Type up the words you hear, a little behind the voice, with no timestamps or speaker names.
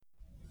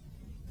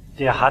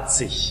der hat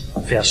sich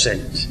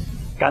verschenkt.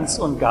 Ganz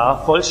und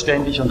gar,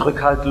 vollständig und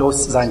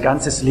rückhaltlos sein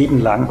ganzes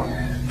Leben lang.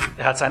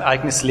 Er hat sein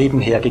eigenes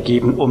Leben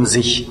hergegeben, um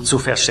sich zu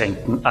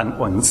verschenken an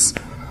uns.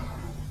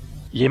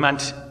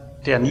 Jemand,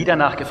 der nie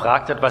danach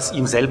gefragt hat, was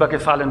ihm selber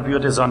gefallen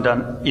würde,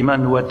 sondern immer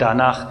nur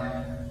danach,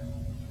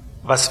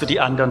 was für die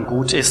anderen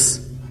gut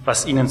ist,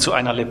 was ihnen zu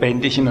einer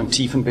lebendigen und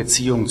tiefen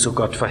Beziehung zu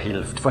Gott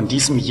verhilft. Von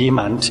diesem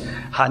jemand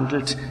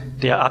handelt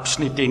der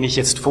Abschnitt, den ich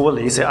jetzt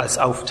vorlese als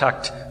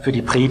Auftakt für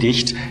die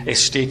Predigt.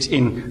 Es steht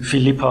in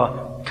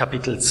Philipper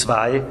Kapitel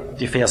 2,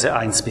 die Verse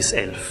 1 bis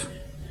 11.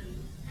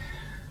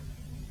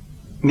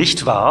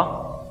 Nicht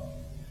wahr?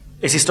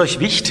 Es ist euch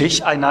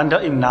wichtig,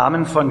 einander im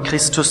Namen von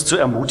Christus zu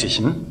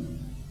ermutigen.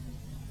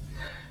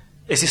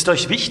 Es ist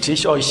euch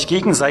wichtig, euch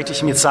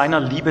gegenseitig mit seiner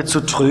Liebe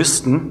zu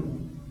trösten,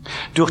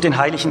 durch den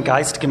Heiligen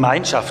Geist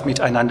Gemeinschaft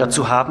miteinander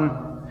zu haben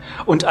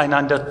und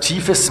einander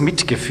tiefes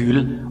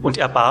Mitgefühl und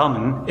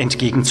Erbarmen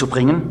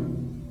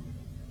entgegenzubringen?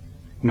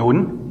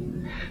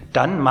 Nun,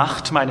 dann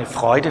macht meine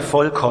Freude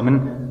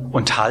vollkommen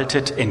und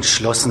haltet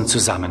entschlossen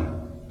zusammen.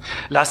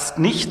 Lasst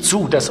nicht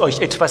zu, dass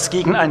euch etwas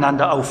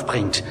gegeneinander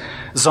aufbringt,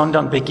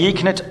 sondern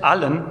begegnet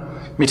allen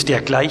mit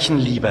der gleichen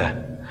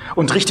Liebe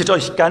und richtet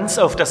euch ganz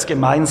auf das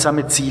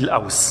gemeinsame Ziel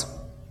aus.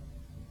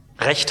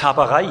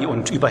 Rechthaberei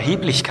und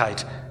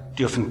Überheblichkeit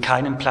dürfen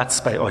keinen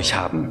Platz bei euch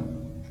haben.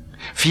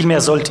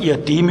 Vielmehr sollt ihr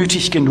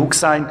demütig genug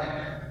sein,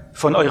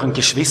 von euren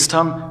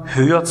Geschwistern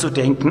höher zu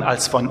denken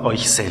als von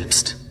euch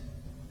selbst.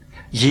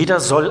 Jeder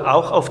soll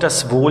auch auf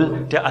das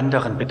Wohl der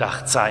anderen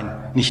bedacht sein,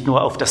 nicht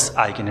nur auf das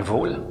eigene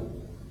Wohl.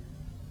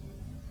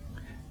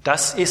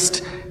 Das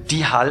ist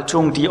die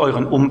Haltung, die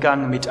euren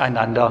Umgang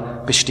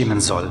miteinander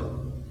bestimmen soll.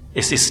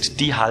 Es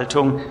ist die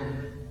Haltung,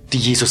 die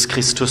Jesus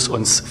Christus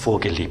uns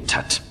vorgelebt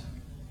hat.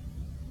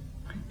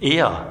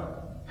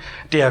 Er,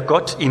 der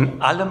Gott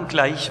in allem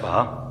gleich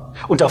war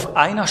und auf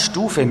einer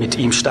Stufe mit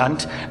ihm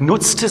stand,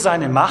 nutzte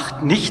seine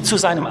Macht nicht zu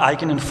seinem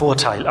eigenen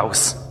Vorteil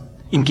aus.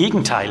 Im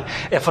Gegenteil,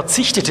 er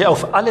verzichtete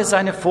auf alle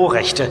seine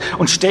Vorrechte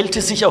und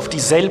stellte sich auf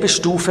dieselbe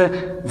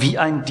Stufe wie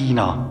ein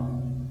Diener.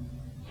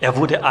 Er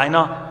wurde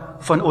einer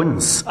von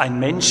uns, ein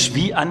Mensch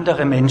wie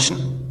andere Menschen.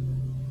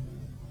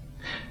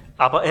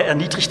 Aber er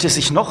erniedrigte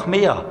sich noch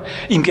mehr.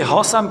 Im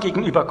Gehorsam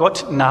gegenüber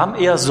Gott nahm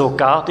er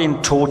sogar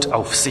den Tod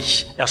auf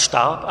sich. Er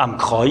starb am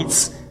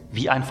Kreuz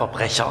wie ein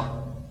Verbrecher.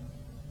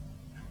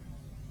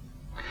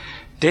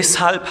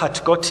 Deshalb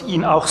hat Gott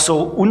ihn auch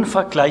so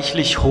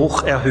unvergleichlich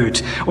hoch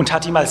erhöht und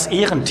hat ihm als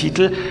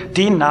Ehrentitel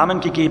den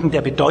Namen gegeben,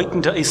 der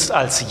bedeutender ist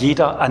als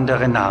jeder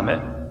andere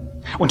Name.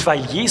 Und weil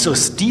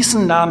Jesus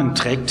diesen Namen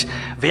trägt,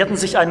 werden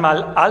sich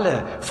einmal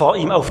alle vor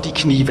ihm auf die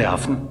Knie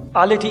werfen.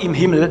 Alle, die im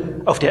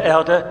Himmel, auf der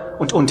Erde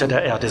und unter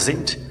der Erde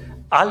sind.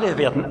 Alle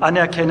werden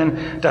anerkennen,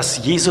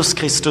 dass Jesus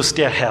Christus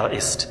der Herr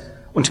ist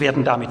und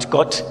werden damit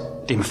Gott,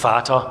 dem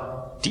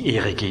Vater, die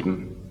Ehre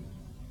geben.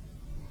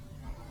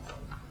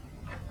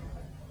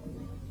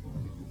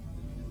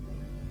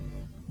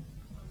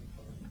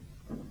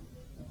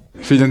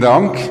 Vielen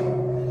Dank.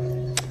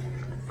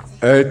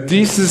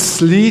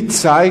 Dieses Lied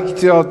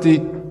zeigt ja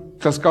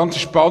das ganze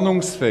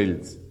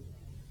Spannungsfeld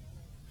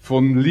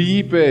von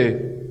Liebe,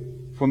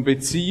 von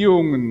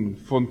Beziehungen,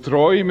 von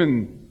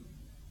Träumen.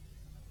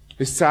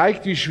 Es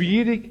zeigt, wie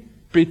schwierig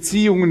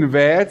Beziehungen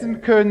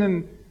werden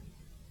können,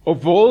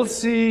 obwohl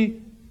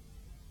sie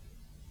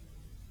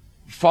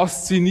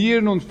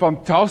faszinierend und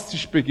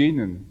fantastisch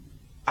beginnen.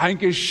 Ein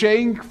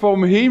Geschenk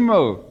vom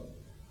Himmel,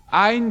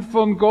 ein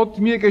von Gott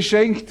mir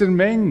geschenkter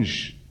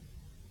Mensch.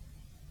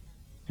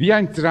 Wie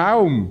ein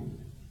Traum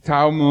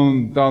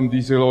taumeln dann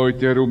diese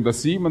Leute herum.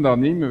 Das sieht man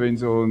dann immer, wenn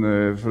so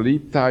eine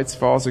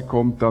Verliebtheitsphase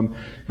kommt, dann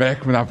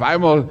merkt man auf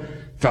einmal,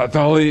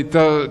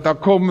 da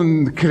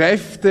kommen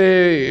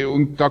Kräfte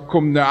und da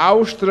kommt eine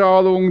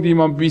Ausstrahlung, die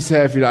man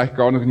bisher vielleicht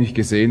gar noch nicht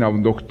gesehen hat.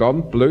 Und doch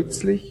dann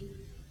plötzlich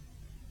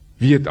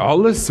wird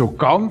alles so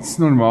ganz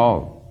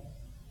normal.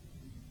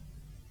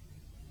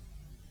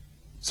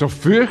 So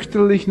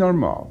fürchterlich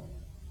normal.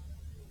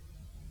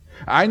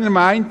 Einer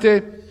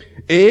meinte,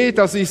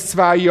 das ist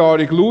 2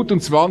 Jahre Glut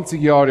und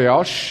 20 Jahre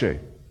Asche.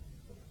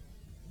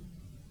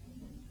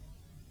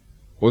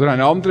 Oder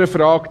ein anderer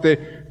fragte,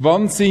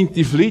 wann sind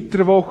die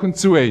Flitterwochen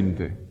zu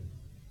Ende?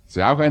 Das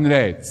ist auch ein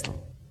Rätsel.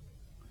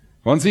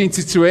 Wann sind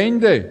sie zu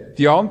Ende?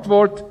 Die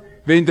Antwort,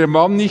 wenn der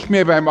Mann nicht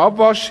mehr beim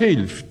Abwasch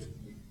hilft,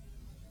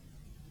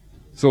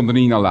 sondern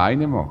ihn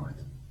alleine macht.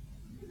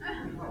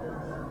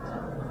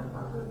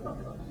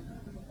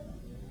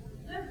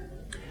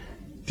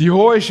 Die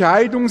hohe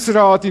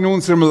Scheidungsrate in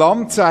unserem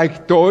Land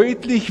zeigt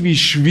deutlich, wie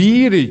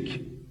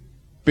schwierig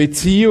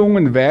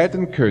Beziehungen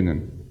werden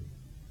können.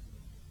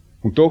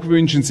 Und doch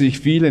wünschen sich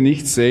viele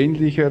nichts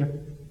sehnlicher,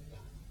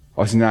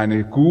 als in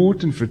einer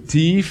guten,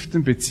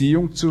 vertieften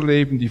Beziehung zu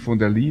leben, die von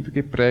der Liebe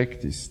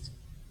geprägt ist.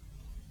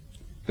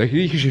 Der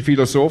griechische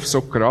Philosoph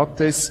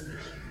Sokrates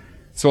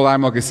soll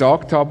einmal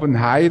gesagt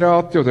haben,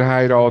 heirate oder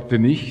heirate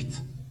nicht,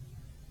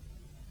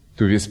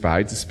 du wirst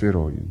beides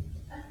bereuen.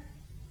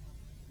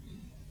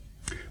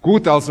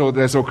 Gut, also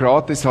der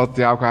Sokrates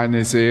hatte auch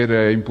eine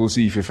sehr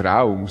impulsive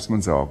Frau, muss man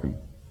sagen.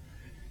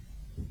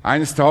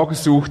 Eines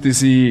Tages suchte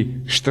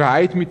sie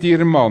Streit mit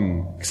ihrem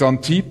Mann.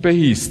 Xantippe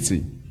hieß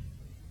sie.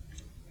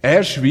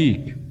 Er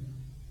schwieg.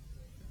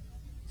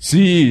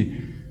 Sie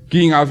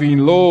ging auf ihn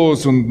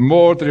los und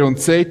mordete und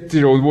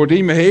zettere und wurde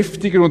immer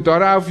heftiger und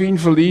daraufhin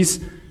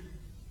verließ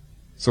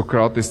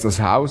Sokrates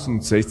das Haus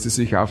und setzte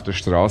sich auf der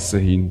Straße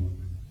hin.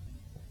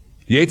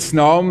 Jetzt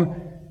nahm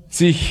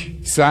sich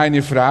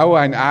seine Frau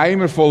ein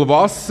Eimer voll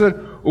Wasser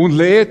und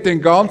leerte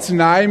den ganzen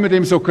Eimer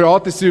dem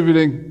Sokrates über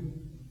den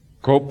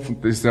Kopf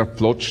und das ist ja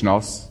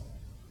flotschnass.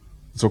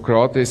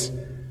 Sokrates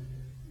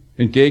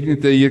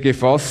entgegnete ihr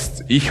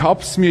gefasst, ich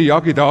hab's mir ja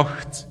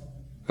gedacht,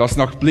 dass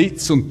nach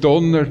Blitz und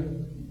Donner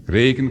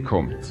Regen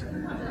kommt.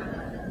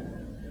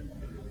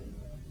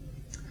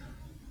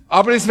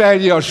 Aber es wäre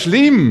ja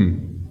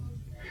schlimm,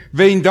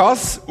 wenn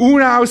das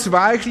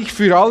unausweichlich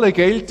für alle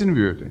gelten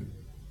würde.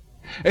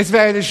 Es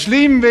wäre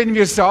schlimm, wenn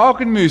wir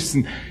sagen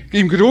müssen,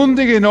 im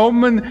Grunde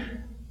genommen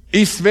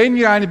ist, wenn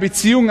wir eine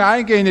Beziehung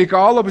eingehen,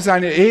 egal ob es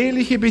eine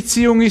eheliche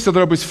Beziehung ist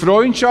oder ob es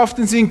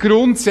Freundschaften sind,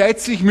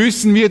 grundsätzlich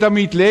müssen wir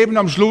damit leben.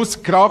 Am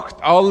Schluss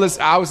kracht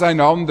alles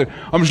auseinander.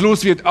 Am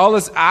Schluss wird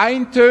alles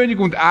eintönig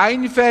und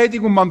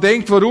einfädig und man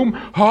denkt, warum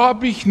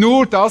habe ich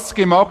nur das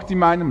gemacht in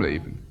meinem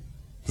Leben?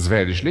 Das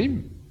wäre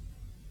schlimm.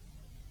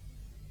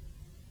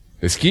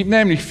 Es gibt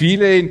nämlich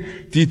viele Ehen,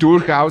 die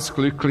durchaus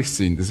glücklich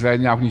sind. Es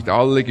werden ja auch nicht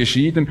alle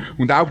geschieden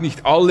und auch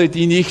nicht alle,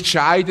 die nicht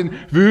scheiden,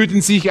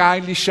 würden sich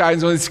eigentlich scheiden,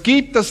 sondern es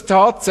gibt das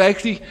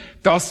tatsächlich,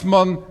 dass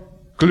man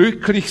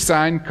glücklich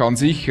sein kann,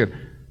 sicher.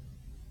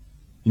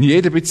 In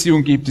jeder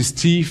Beziehung gibt es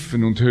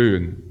Tiefen und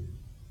Höhen.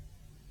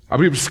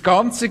 Aber über das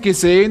Ganze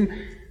gesehen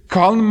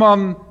kann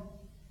man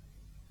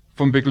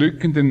von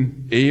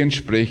beglückenden Ehen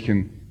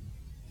sprechen,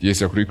 die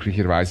es ja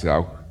glücklicherweise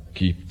auch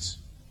gibt.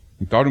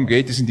 Und darum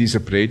geht es in dieser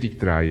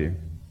Predigtreihe.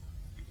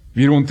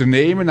 Wir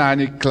unternehmen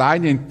eine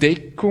kleine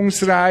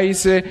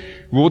Entdeckungsreise,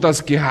 wo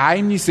das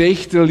Geheimnis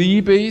echter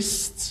Liebe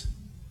ist,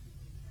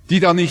 die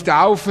dann nicht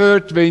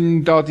aufhört,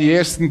 wenn da die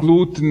ersten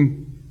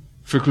Gluten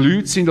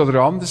verglüht sind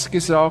oder anders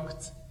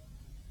gesagt,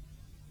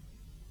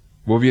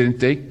 wo wir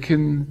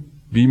entdecken,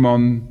 wie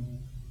man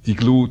die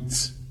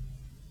Glut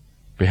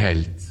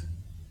behält,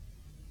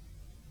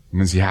 wie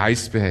man sie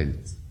heiß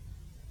behält.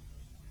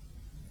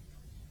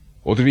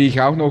 Oder wie ich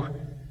auch noch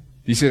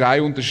diese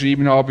Reihe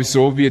unterschrieben habe,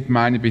 so wird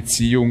meine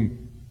Beziehung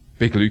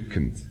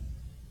beglückend.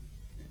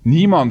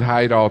 Niemand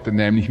heiratet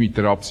nämlich mit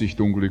der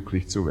Absicht,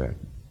 unglücklich zu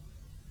werden.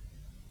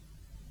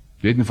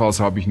 Jedenfalls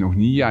habe ich noch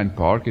nie ein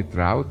Paar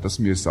getraut, das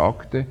mir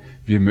sagte,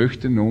 wir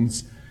möchten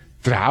uns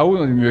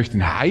trauen und wir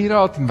möchten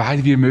heiraten,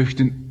 weil wir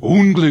möchten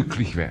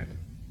unglücklich werden.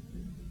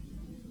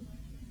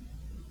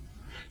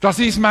 Das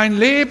ist mein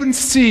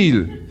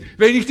Lebensziel.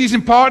 Wenn ich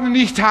diesen Partner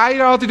nicht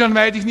heirate, dann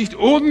werde ich nicht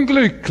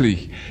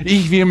unglücklich.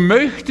 Wir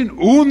möchten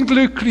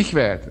unglücklich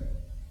werden.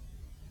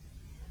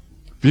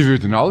 Wir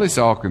würden alle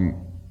sagen,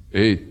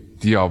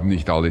 die haben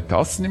nicht alle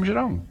Tassen im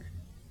Schrank.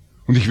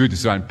 Und ich würde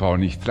so ein Paar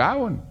nicht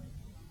trauen.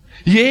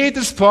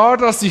 Jedes Paar,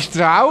 das sich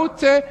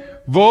traute,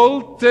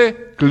 wollte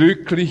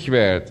glücklich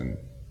werden.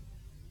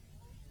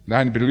 Und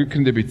eine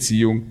beglückende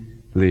Beziehung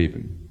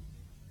leben.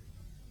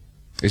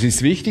 Es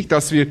ist wichtig,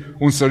 dass wir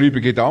uns darüber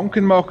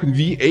Gedanken machen,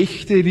 wie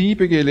echte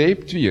Liebe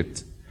gelebt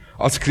wird.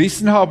 Als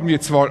Christen haben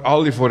wir zwar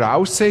alle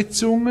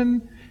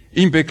Voraussetzungen,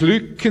 in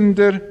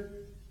beglückenden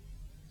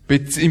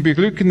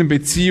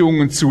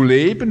Beziehungen zu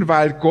leben,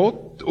 weil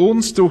Gott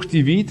uns durch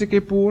die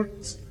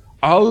Wiedergeburt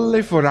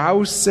alle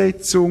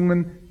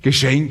Voraussetzungen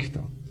geschenkt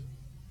hat.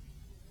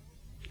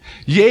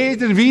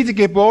 Jeder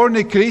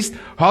wiedergeborene Christ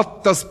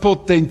hat das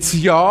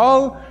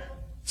Potenzial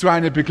zu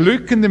einer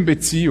beglückenden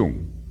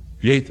Beziehung.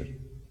 Jeder.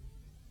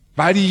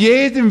 Weil in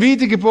jedem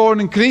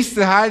wiedergeborenen Christ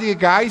der Heilige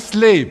Geist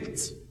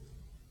lebt.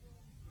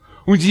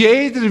 Und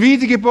jeder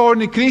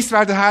wiedergeborene Christ,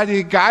 weil der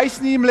Heilige Geist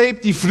in ihm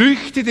lebt, die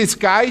Früchte des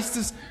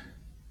Geistes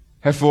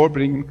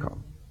hervorbringen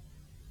kann.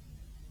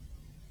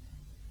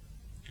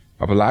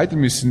 Aber leider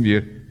müssen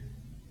wir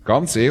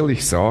ganz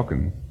ehrlich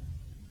sagen,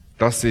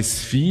 dass es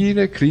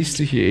viele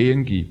christliche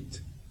Ehen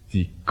gibt,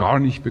 die gar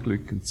nicht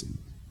beglückend sind.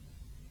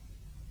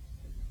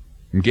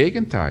 Im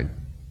Gegenteil,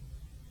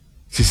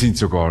 sie sind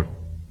sogar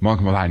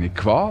manchmal eine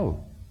Qual,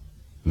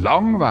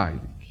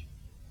 langweilig,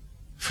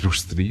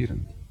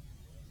 frustrierend.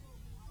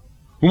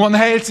 Und man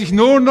hält sich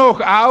nur noch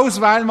aus,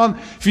 weil man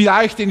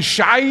vielleicht den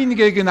Schein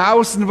gegen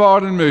außen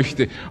wahren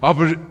möchte.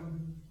 Aber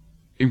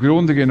im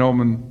Grunde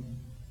genommen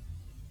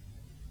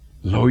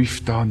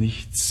läuft da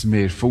nichts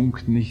mehr,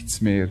 funkt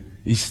nichts mehr,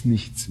 ist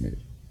nichts mehr.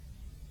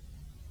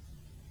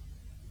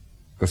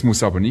 Das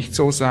muss aber nicht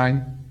so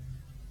sein.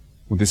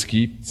 Und es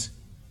gibt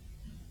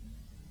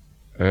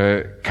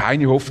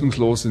keine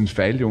hoffnungslosen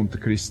Fälle unter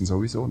Christen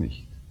sowieso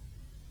nicht.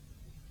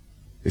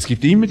 Es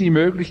gibt immer die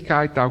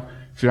Möglichkeit, auch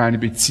für eine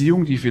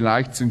Beziehung, die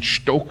vielleicht ins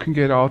Stocken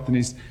geraten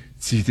ist,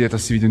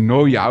 dass sie wieder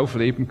neu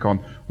aufleben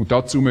kann. Und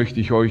dazu möchte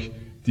ich euch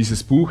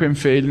dieses Buch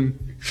empfehlen,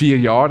 4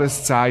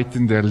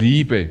 Jahreszeiten der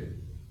Liebe.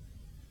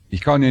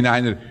 Ich kann in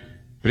einer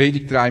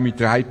Predigtreihe mit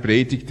 3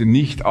 Predigten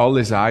nicht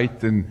alle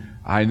Seiten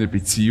einer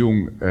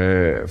Beziehung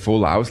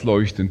voll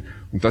ausleuchten.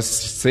 Und das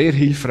ist ein sehr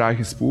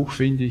hilfreiches Buch,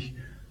 finde ich.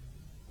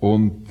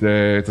 Und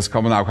das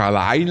kann man auch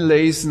allein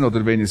lesen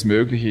oder wenn es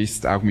möglich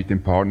ist, auch mit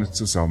dem Partner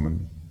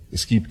zusammen.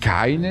 Es gibt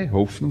keine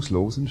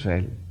hoffnungslosen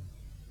Fälle.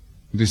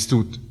 Und es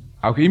tut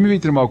auch immer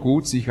wieder mal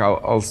gut, sich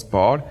als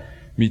Paar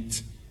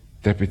mit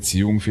der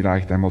Beziehung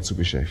vielleicht einmal zu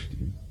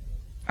beschäftigen.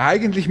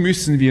 Eigentlich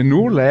müssen wir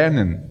nur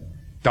lernen,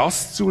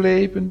 das zu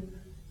leben,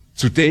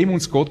 zu dem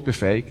uns Gott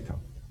befähigt hat.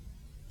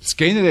 Das ist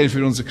generell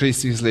für unser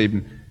christliches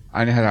Leben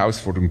eine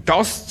Herausforderung.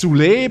 Das zu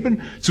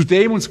leben, zu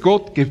dem uns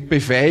Gott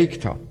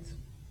befähigt hat.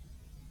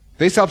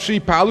 Deshalb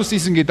schrieb Paulus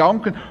diesen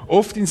Gedanken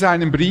oft in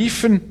seinen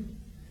Briefen: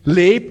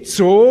 Lebt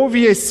so,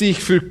 wie es sich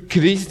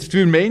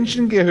für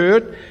Menschen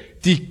gehört,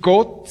 die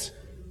Gott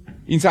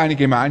in seine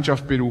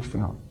Gemeinschaft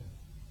berufen hat.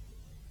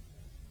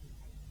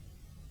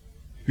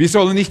 Wir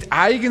sollen nicht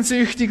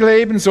eigensüchtig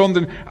leben,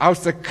 sondern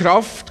aus der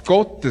Kraft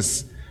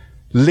Gottes.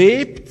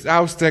 Lebt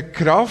aus der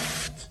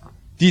Kraft,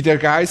 die der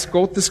Geist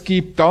Gottes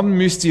gibt, dann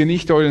müsst ihr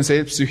nicht euren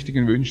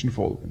selbstsüchtigen Wünschen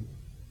folgen.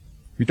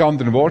 Mit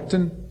anderen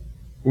Worten,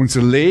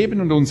 unser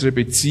Leben und unsere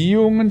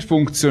Beziehungen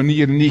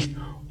funktionieren nicht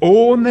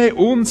ohne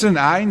unseren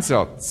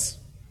Einsatz.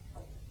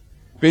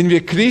 Wenn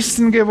wir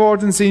Christen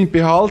geworden sind,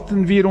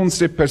 behalten wir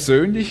unsere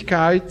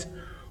Persönlichkeit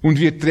und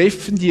wir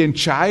treffen die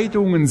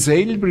Entscheidungen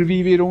selber,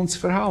 wie wir uns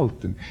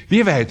verhalten.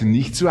 Wir werden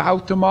nicht zu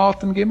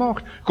Automaten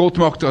gemacht. Gott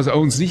macht also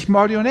uns nicht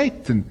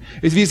Marionetten.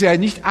 Wir sind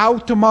nicht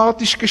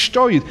automatisch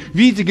gesteuert.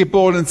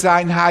 Wiedergeboren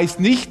sein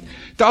heißt nicht,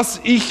 dass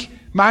ich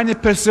meine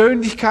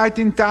Persönlichkeit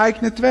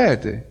enteignet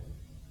werde.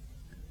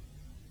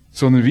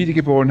 Sondern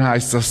wiedergeboren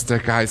heißt, dass der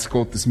Geist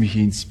Gottes mich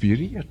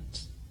inspiriert.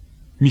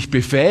 Mich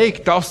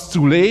befähigt, das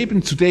zu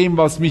leben, zu dem,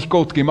 was mich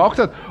Gott gemacht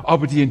hat.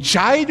 Aber die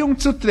Entscheidung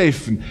zu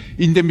treffen,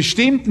 in dem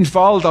bestimmten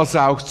Fall das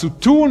auch zu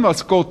tun,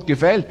 was Gott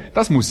gefällt,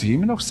 das muss ich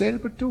immer noch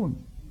selber tun.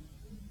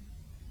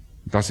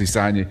 Das ist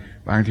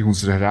eigentlich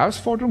unsere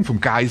Herausforderung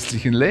vom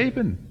geistlichen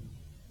Leben.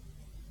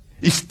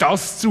 Ist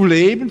das zu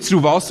leben,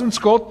 zu was uns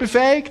Gott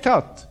befähigt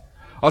hat?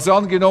 Also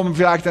angenommen,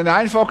 vielleicht ein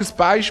einfaches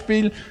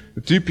Beispiel,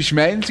 typisch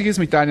männliches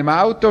mit einem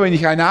Auto. Wenn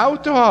ich ein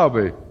Auto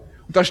habe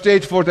und das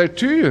steht vor der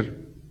Tür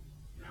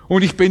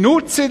und ich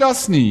benutze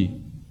das nie,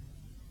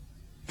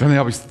 dann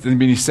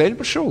bin ich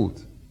selber schuld.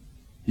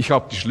 Ich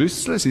habe die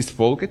Schlüssel, es ist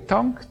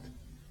vollgetankt,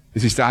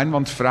 es ist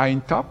einwandfrei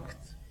intakt.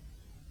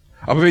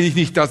 Aber wenn ich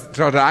nicht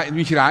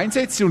mich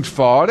reinsetze und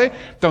fahre,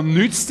 dann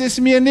nützt es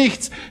mir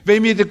nichts,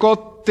 wenn mir der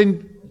Gott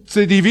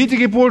die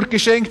Wiedergeburt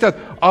geschenkt hat,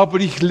 aber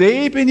ich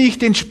lebe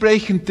nicht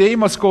entsprechend dem,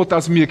 was Gott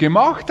aus mir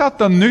gemacht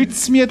hat, dann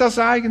nützt mir das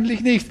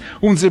eigentlich nicht.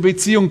 Unsere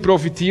Beziehungen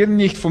profitieren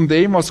nicht von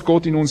dem, was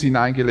Gott in uns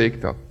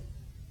hineingelegt hat.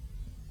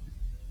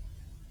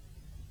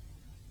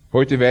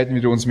 Heute werden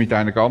wir uns mit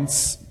einem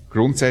ganz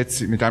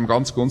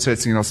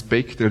grundsätzlichen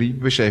Aspekt der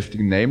Liebe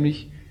beschäftigen,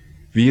 nämlich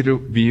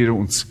wir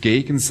uns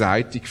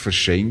gegenseitig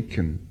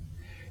verschenken.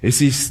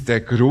 Es ist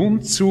der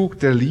Grundzug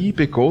der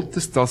Liebe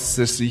Gottes, dass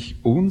er sich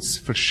uns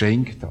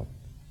verschenkt hat.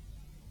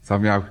 Das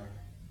haben wir auch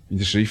in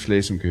der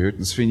Schriftlesung gehört.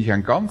 Und das finde ich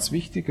ein ganz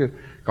wichtiger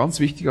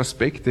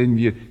Aspekt, den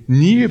wir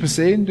nie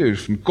übersehen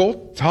dürfen.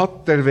 Gott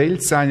hat der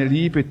Welt seine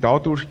Liebe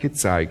dadurch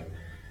gezeigt,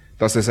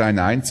 dass er seinen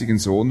einzigen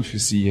Sohn für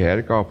sie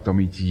hergab,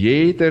 damit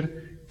jeder,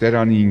 der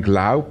an ihn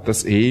glaubt,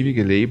 das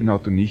ewige Leben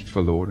hat und nicht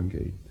verloren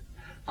geht.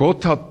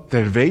 Gott hat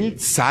der Welt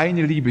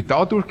seine Liebe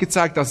dadurch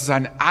gezeigt, dass er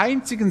seinen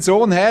einzigen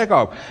Sohn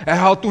hergab.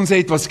 Er hat uns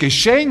etwas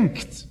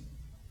geschenkt.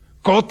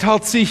 Gott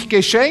hat sich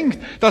geschenkt.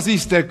 Das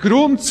ist der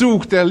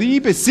Grundzug der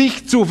Liebe,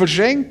 sich zu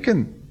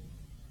verschenken.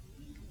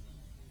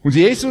 Und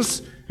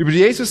über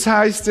Jesus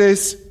heißt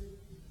es,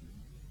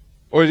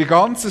 euer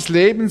ganzes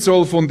Leben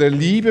soll von der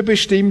Liebe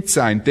bestimmt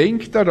sein.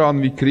 Denkt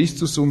daran, wie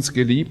Christus uns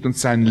geliebt und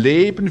sein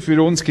Leben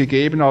für uns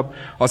gegeben hat,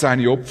 als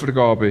eine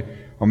Opfergabe,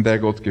 an der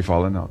Gott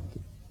gefallen hat.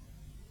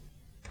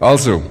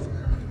 Also,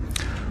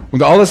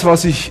 und alles,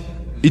 was ich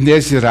in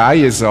dieser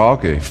Reihe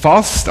sage,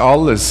 fast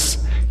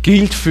alles,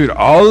 gilt für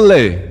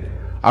alle,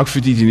 auch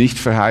für die, die nicht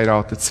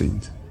verheiratet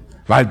sind.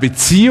 Weil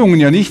Beziehungen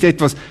ja nicht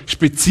etwas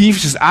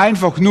Spezifisches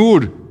einfach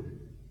nur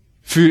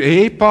für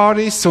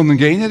Ehepaare ist, sondern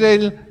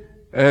generell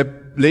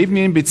leben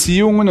wir in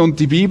Beziehungen und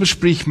die Bibel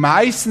spricht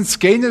meistens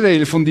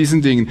generell von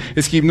diesen Dingen.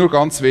 Es gibt nur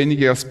ganz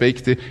wenige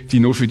Aspekte, die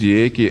nur für die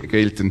Ehe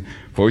gelten.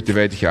 Heute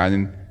werde ich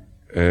einen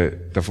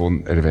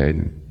davon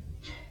erwähnen.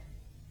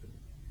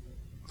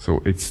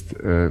 So, jetzt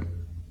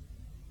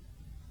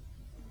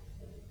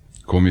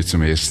kommen wir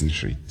zum ersten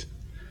Schritt.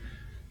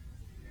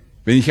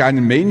 Wenn ich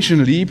einen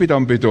Menschen liebe,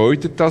 dann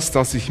bedeutet das,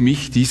 dass ich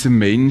mich diesem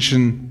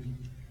Menschen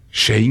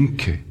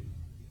schenke.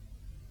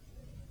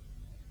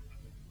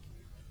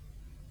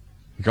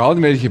 Egal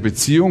in welcher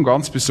Beziehung,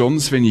 ganz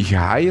besonders wenn ich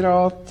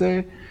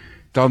heirate,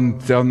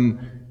 dann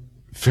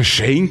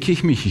verschenke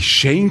ich mich, ich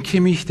schenke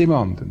mich dem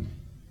anderen.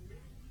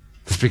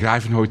 Das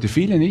begreifen heute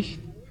viele nicht.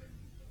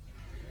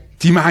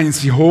 Die meinen,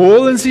 sie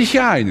holen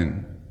sich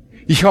einen.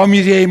 Ich habe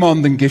mir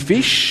jemanden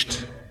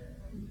gefischt.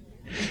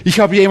 Ich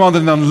habe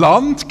jemanden an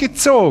Land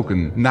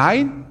gezogen.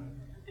 Nein,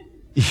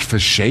 ich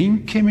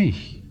verschenke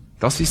mich.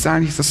 Das ist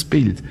eigentlich das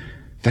Bild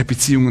der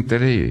Beziehung und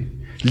der Ehe.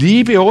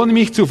 Liebe ohne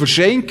mich zu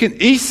verschenken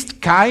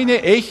ist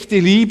keine echte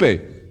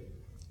Liebe.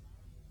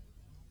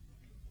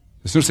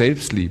 Das ist nur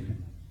Selbstliebe.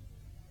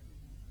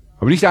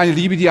 Aber nicht eine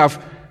Liebe, die auf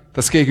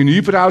das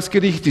Gegenüber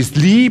ausgerichtet ist.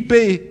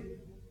 Liebe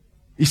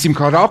ist im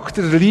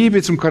Charakter der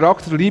Liebe, zum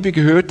Charakter der Liebe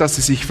gehört, dass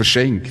sie sich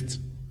verschenkt.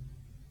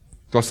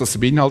 Was das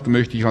beinhaltet,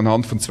 möchte ich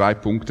anhand von 2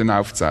 Punkten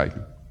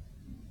aufzeigen.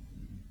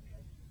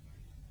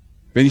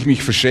 Wenn ich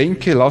mich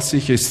verschenke, lasse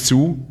ich es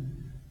zu,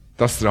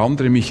 dass der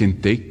andere mich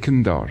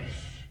entdecken darf.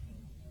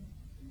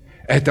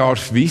 Er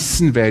darf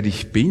wissen, wer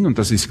ich bin, und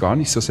das ist gar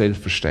nicht so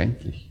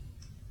selbstverständlich.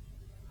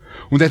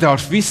 Und er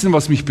darf wissen,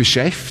 was mich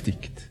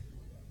beschäftigt.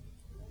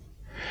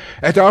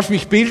 Er darf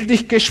mich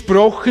bildlich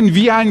gesprochen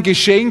wie ein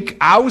Geschenk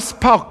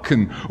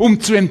auspacken, um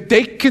zu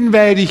entdecken,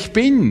 wer ich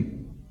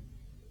bin.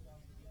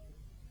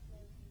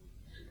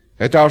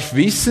 Er darf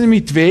wissen,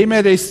 mit wem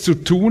er es zu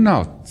tun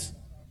hat.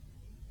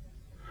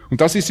 Und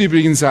das ist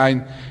übrigens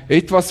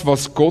etwas,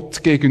 was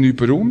Gott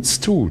gegenüber uns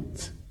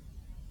tut.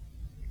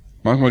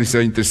 Manchmal ist es ja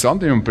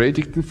interessant, wenn man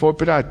Predigten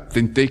vorbereitet,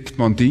 entdeckt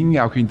man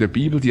Dinge auch in der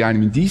Bibel, die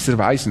einem in dieser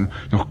Weise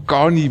noch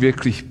gar nie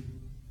wirklich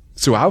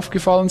so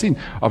aufgefallen sind.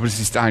 Aber es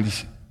ist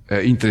eigentlich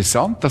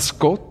interessant, dass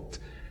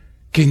Gott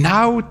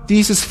genau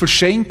dieses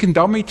Verschenken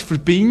damit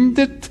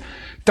verbindet,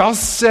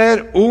 dass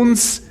er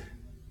uns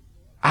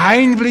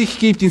Einblick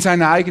gibt in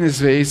sein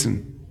eigenes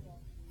Wesen.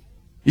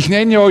 Ich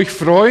nenne euch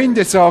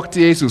Freunde, sagt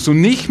Jesus,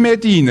 und nicht mehr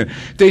Diener,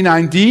 denn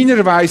ein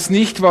Diener weiß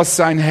nicht, was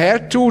sein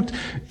Herr tut.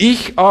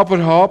 Ich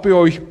aber habe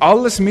euch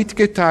alles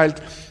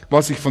mitgeteilt,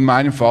 was ich von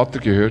meinem Vater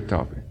gehört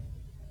habe.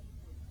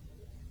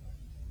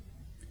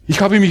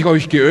 Ich habe mich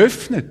euch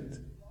geöffnet.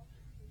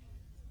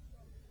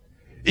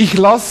 Ich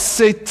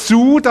lasse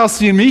zu, dass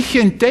ihr mich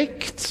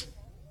entdeckt,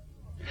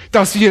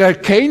 dass ihr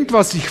erkennt,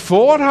 was ich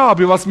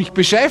vorhabe, was mich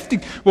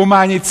beschäftigt, wo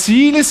meine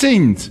Ziele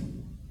sind.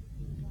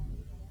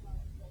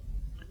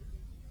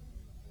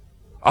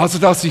 Also,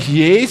 dass sich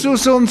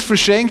Jesus uns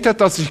verschenkt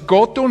hat, dass sich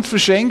Gott uns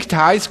verschenkt,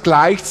 heißt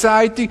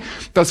gleichzeitig,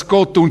 dass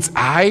Gott uns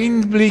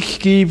Einblick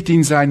gibt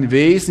in sein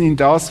Wesen, in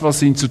das,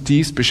 was ihn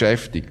zutiefst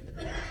beschäftigt.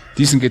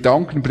 Diesen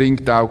Gedanken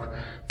bringt auch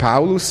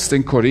Paulus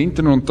den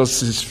Korinthern, und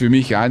das ist für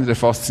mich einer der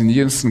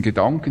faszinierendsten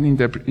Gedanken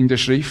in der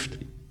Schrift.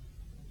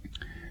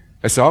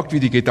 Er sagt,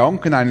 wie die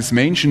Gedanken eines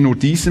Menschen nur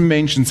diesem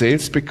Menschen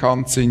selbst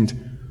bekannt sind,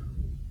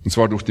 und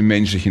zwar durch den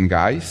menschlichen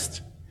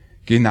Geist.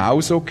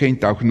 Genauso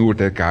kennt auch nur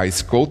der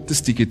Geist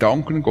Gottes die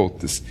Gedanken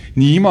Gottes.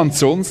 Niemand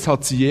sonst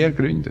hat sie je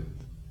ergründet.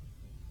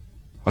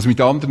 Also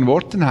mit anderen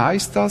Worten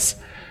heißt das,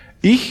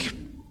 ich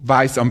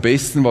weiß am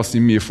besten, was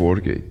in mir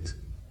vorgeht.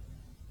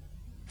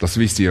 Das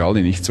wisst ihr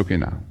alle nicht so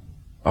genau.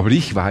 Aber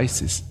ich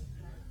weiß es.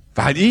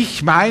 Weil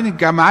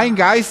mein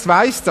Geist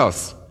weiß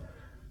das.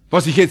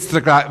 Was ich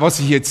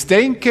jetzt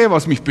denke,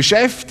 was mich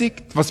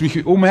beschäftigt, was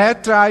mich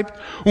umhertreibt.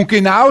 Und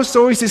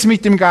genauso ist es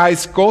mit dem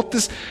Geist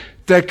Gottes.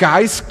 Der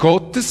Geist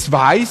Gottes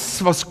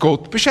weiß, was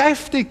Gott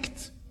beschäftigt.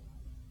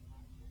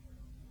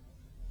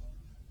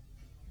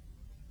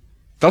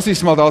 Das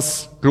ist mal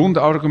das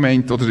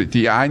Grundargument oder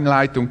die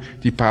Einleitung,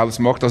 die Paulus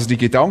macht. Also die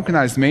Gedanken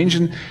eines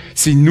Menschen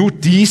sind nur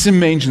diesem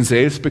Menschen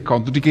selbst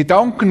bekannt. Und die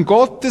Gedanken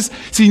Gottes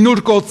sind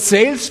nur Gott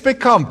selbst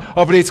bekannt.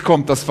 Aber jetzt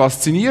kommt das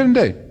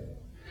Faszinierende.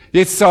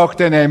 Jetzt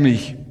sagt er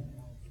nämlich,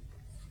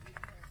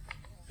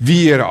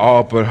 wir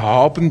aber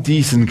haben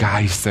diesen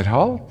Geist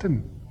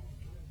erhalten.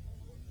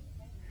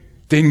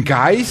 Den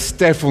Geist,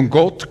 der von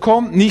Gott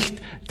kommt,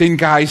 nicht den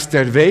Geist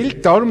der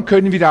Welt. Darum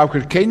können wir auch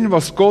erkennen,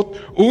 was Gott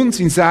uns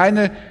in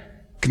seiner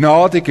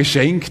Gnade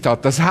geschenkt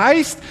hat. Das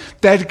heißt,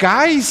 der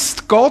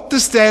Geist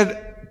Gottes, der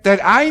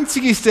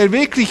einzige ist, der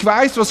wirklich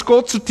weiß, was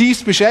Gott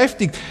zutiefst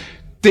beschäftigt,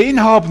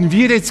 den haben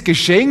wir jetzt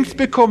geschenkt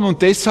bekommen,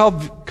 und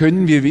deshalb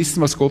können wir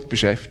wissen, was Gott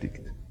beschäftigt.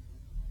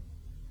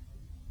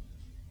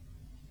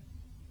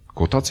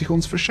 Gott hat sich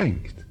uns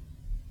verschenkt.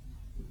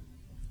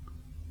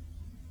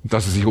 Und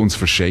dass er sich uns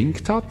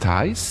verschenkt hat,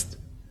 heißt,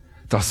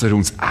 dass er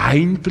uns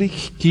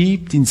Einblick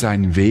gibt in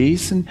sein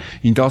Wesen,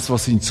 in das,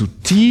 was ihn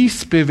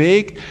zutiefst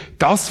bewegt,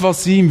 das,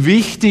 was ihm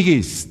wichtig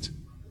ist.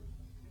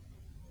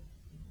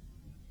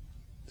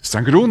 Das ist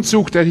ein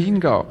Grundzug der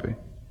Hingabe,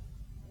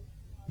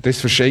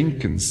 des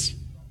Verschenkens.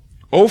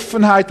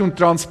 Offenheit und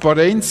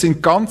Transparenz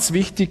sind ganz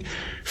wichtig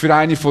für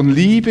eine von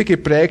Liebe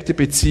geprägte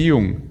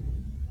Beziehung.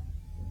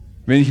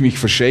 Wenn ich mich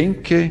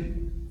verschenke,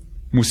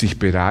 muss ich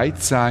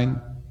bereit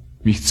sein,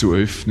 mich zu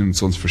öffnen,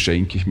 sonst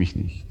verschenke ich mich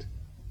nicht.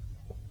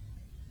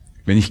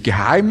 Wenn ich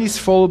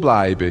geheimnisvoll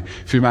bleibe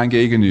für mein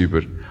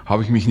Gegenüber,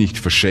 habe ich mich nicht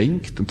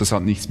verschenkt, und das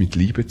hat nichts mit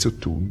Liebe zu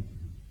tun.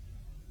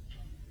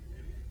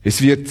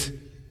 Es wird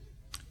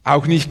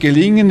auch nicht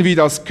gelingen, wie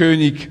das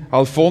König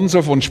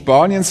Alfonso von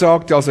Spanien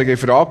sagte, als er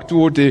gefragt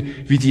wurde,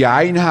 wie die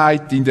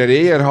Einheit in der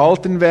Ehe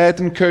erhalten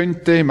werden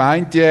könnte,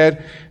 meinte er,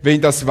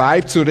 wenn das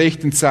Weib zur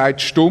rechten Zeit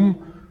stumm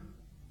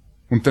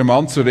und der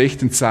Mann zur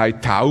rechten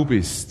Zeit taub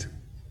ist.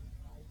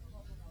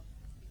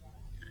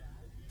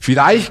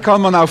 Vielleicht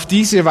kann man auf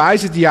diese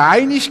Weise die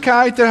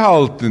Einigkeit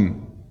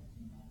erhalten,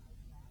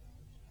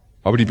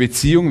 aber die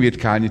Beziehung wird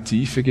keine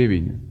Tiefe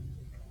gewinnen.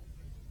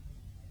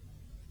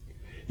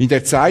 In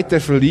der Zeit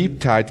der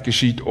Verliebtheit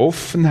geschieht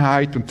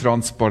Offenheit und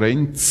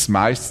Transparenz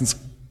meistens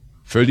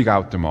völlig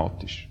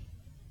automatisch.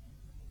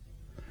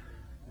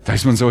 Da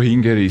ist man so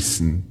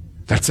hingerissen.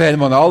 Da erzählt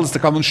man alles, da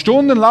kann man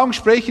stundenlang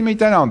sprechen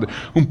miteinander.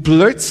 Und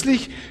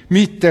plötzlich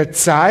mit der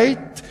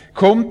Zeit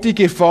kommt die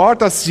Gefahr,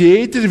 dass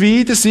jeder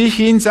wieder sich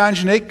in sein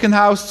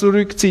Schneckenhaus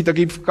zurückzieht. Da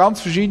gibt es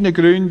ganz verschiedene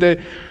Gründe.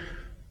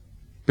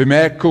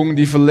 Bemerkungen,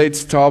 die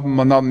verletzt haben,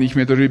 man hat nicht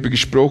mehr darüber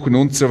gesprochen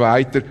und so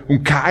weiter.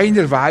 Und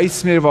keiner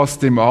weiß mehr, was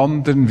dem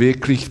anderen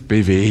wirklich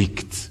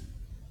bewegt.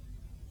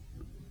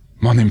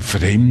 Man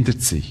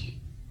entfremdet sich.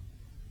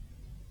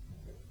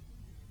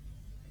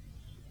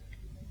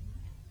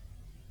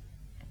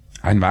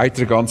 Ein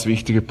weiterer ganz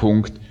wichtiger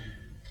Punkt,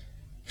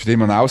 für den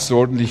man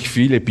außerordentlich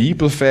viele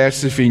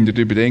Bibelverse findet,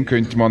 über den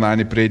könnte man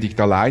eine Predigt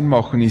allein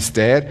machen, ist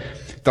der,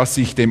 dass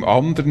ich dem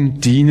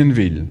anderen dienen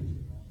will.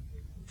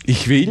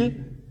 Ich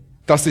will,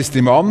 dass es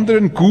dem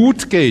anderen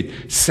gut geht.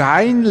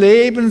 Sein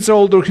Leben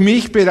soll durch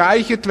mich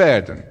bereichert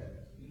werden.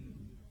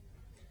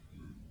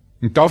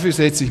 Und dafür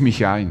setze ich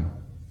mich ein.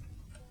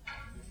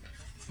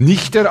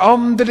 Nicht der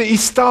andere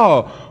ist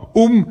da,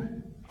 um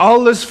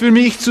alles für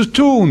mich zu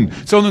tun,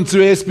 sondern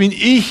zuerst bin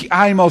ich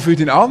einmal für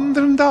den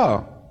anderen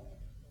da.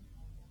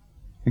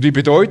 Und wie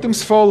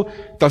bedeutungsvoll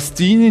das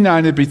Dienen in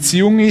einer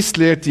Beziehung ist,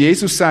 lehrt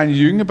Jesus seine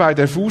Jünger bei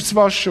der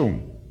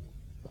Fußwaschung.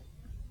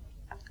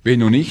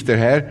 Wenn nun nicht der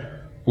Herr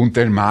und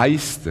der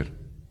Meister,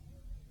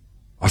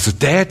 also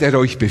der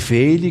euch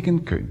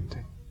befehligen könnte,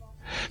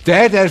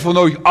 der von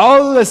euch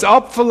alles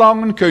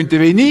abverlangen könnte,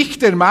 wenn ich,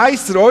 der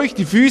Meister, euch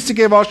die Füße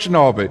gewaschen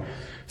habe,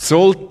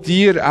 sollt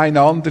ihr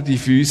einander die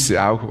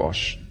Füße auch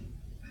waschen.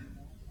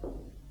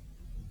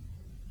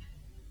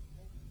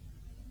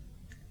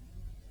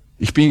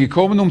 Ich bin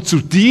gekommen, um zu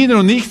dienen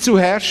und nicht zu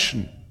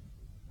herrschen.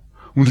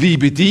 Und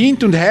Liebe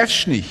dient und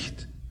herrscht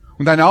nicht.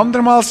 Und ein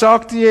andermal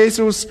sagte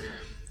Jesus,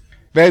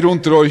 wer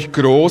unter euch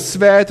groß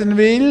werden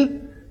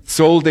will,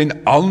 soll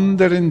den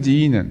anderen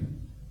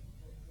dienen.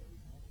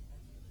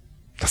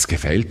 Das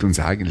gefällt uns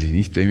eigentlich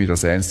nicht, wenn wir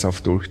das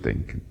ernsthaft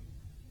durchdenken.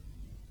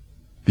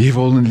 Wir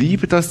wollen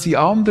lieber, dass die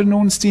anderen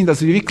uns dienen,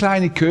 dass wir wie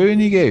kleine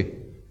Könige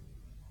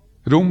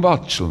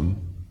rumwatscheln.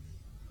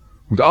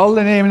 Und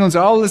alle nehmen uns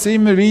alles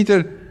immer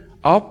wieder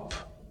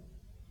ab.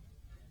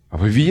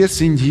 Aber wir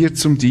sind hier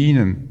zum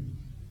Dienen.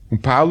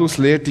 Und Paulus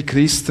lehrt die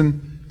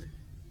Christen,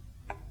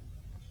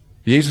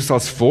 Jesus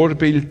als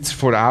Vorbild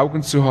vor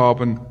Augen zu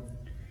haben.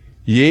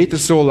 Jeder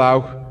soll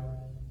auch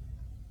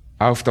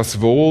auf das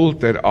Wohl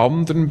der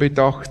anderen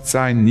bedacht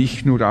sein,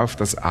 nicht nur auf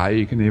das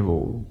eigene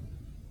Wohl.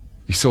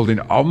 Ich soll den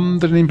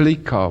anderen im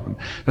Blick haben.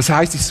 Das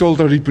heißt, ich soll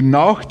darüber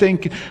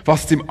nachdenken,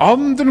 was dem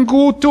anderen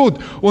gut tut.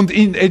 Und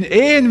in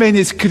Ehen, wenn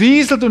es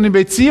kriselt, und in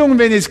Beziehungen,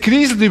 wenn es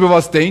kriselt, über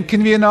was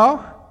denken wir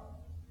nach?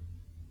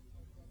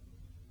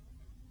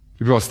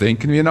 Über was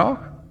denken wir nach?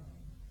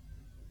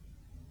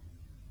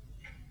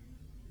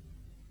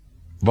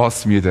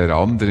 Was mir der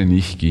andere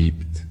nicht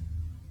gibt.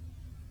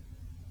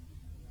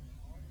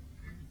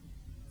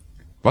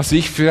 Was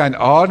ich für ein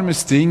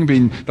armes Ding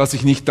bin, dass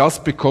ich nicht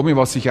das bekomme,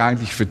 was ich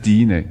eigentlich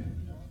verdiene.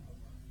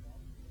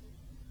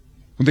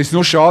 Und es ist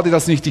nur schade,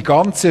 dass nicht die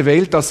ganze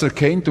Welt das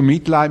erkennt und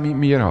Mitleid mit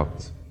mir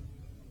hat.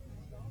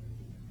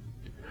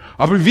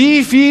 Aber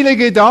wie viele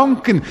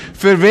Gedanken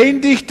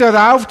verwende ich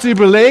darauf, zu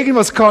überlegen,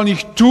 was kann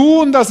ich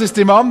tun, dass es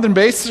dem anderen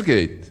besser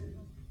geht?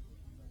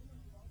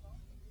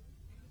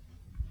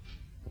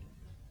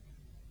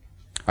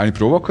 Eine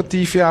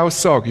provokative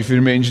Aussage für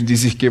Menschen, die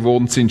sich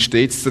gewohnt sind,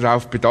 stets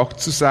darauf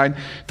bedacht zu sein,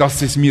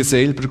 dass es mir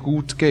selber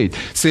gut geht.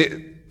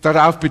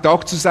 Darauf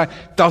bedacht zu sein,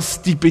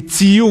 dass die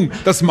Beziehung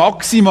das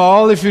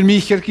Maximale für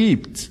mich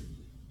ergibt.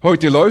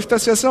 Heute läuft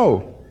das ja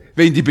so.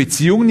 Wenn die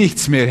Beziehung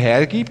nichts mehr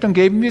hergibt, dann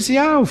geben wir sie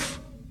auf.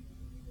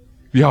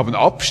 Wir haben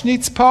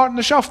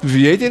Abschnittspartnerschaften, für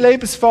jede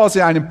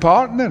Lebensphase einen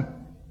Partner.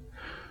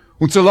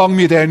 Und solange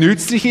mir der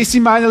nützlich ist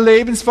in meiner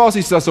Lebensphase,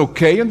 ist das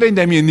okay. Und wenn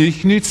der mir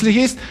nicht nützlich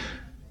ist,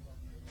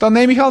 dann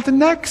nehme ich halt den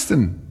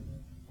nächsten.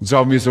 Und so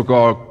haben wir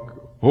sogar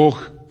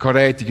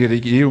hochkarätige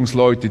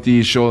Regierungsleute,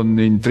 die schon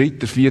in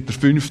 3., 4.,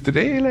 5.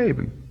 Ehe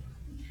leben.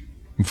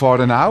 Und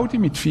fahren Audi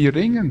mit 4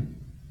 Ringen.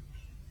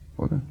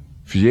 Oder?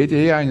 Für jede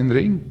Ehe einen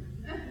Ring.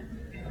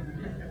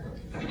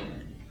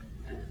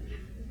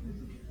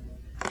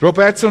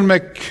 Robertson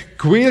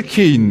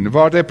McQuilkin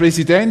war der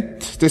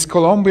Präsident des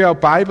Columbia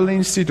Bible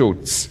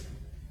Instituts.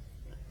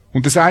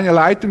 Unter seiner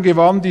Leitung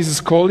gewann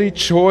dieses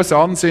College hohes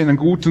Ansehen, einen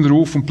guten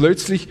Ruf, und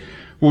plötzlich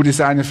wurde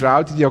seiner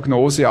Frau die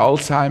Diagnose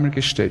Alzheimer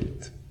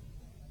gestellt.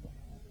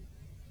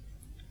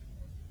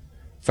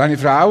 Seine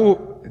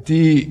Frau,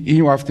 die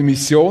ihm auf dem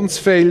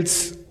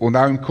Missionsfeld und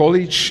auch im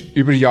College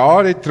über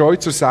Jahre treu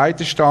zur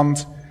Seite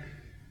stand,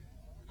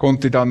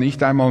 konnte dann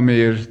nicht einmal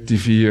mehr die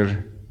 4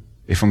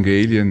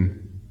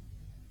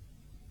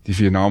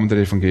 Namen der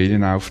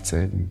Evangelien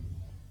aufzählen.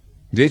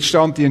 Und jetzt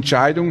stand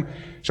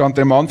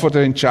der Mann vor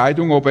der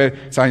Entscheidung, ob er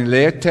seine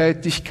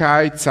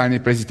Lehrtätigkeit, seine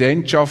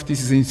Präsidentschaft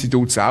dieses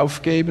Instituts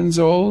aufgeben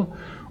soll,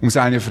 um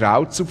seine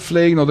Frau zu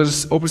pflegen, oder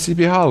ob er sie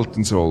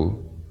behalten soll.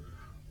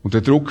 Und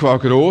der Druck war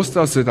groß,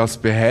 dass er das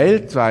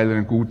behält, weil er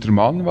ein guter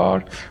Mann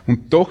war.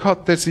 Und doch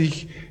hat er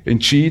sich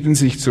entschieden,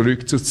 sich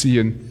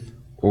zurückzuziehen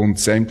und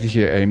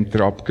sämtliche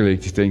Ämter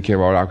abgelegt. Ich denke, er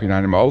war auch in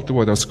einem Alter,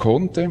 wo er das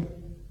konnte.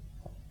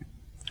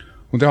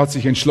 Und er hat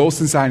sich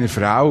entschlossen, seine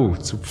Frau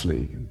zu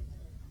pflegen.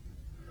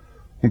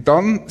 Und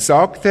dann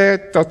sagt er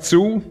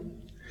dazu,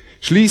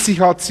 schließlich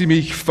hat sie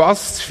mich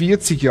fast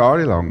 40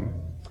 Jahre lang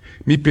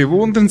mit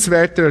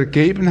bewundernswerter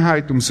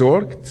Ergebenheit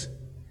umsorgt.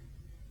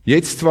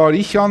 Jetzt war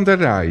ich an der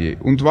Reihe.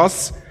 Und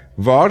was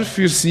war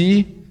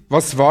sie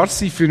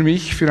für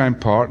mich für ein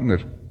Partner?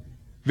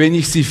 Wenn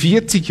ich sie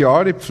 40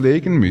 Jahre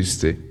pflegen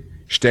müsste,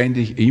 stände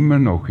ich immer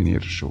noch in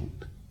ihrer Schuld.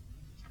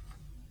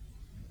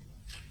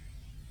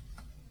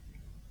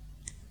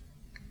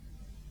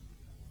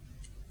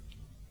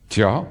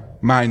 Tja,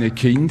 meine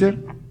Kinder,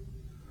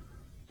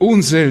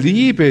 unsere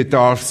Liebe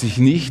darf sich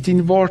nicht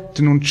in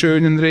Worten und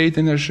schönen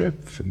Reden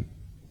erschöpfen.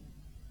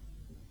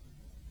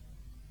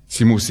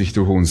 Sie muss sich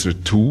durch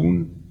unser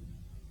Tun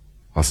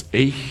als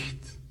echt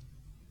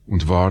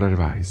und wahr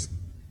erweisen.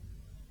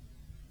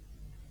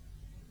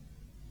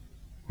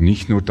 Und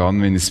nicht nur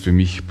dann, wenn es für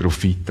mich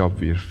Profit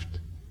abwirft.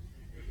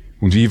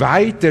 Und wie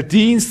weit der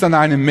Dienst an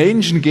einem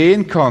Menschen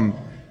gehen kann,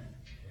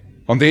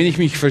 an den ich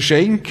mich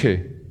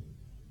verschenke,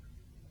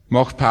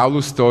 macht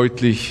Paulus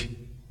deutlich,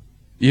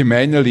 ihr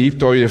Männer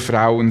liebt eure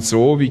Frauen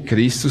so, wie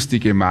Christus die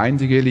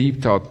Gemeinde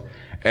geliebt hat.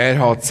 Er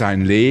hat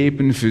sein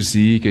Leben für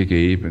sie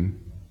gegeben.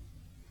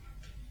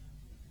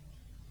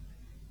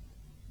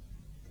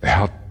 Er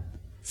hat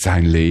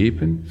sein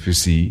Leben für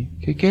sie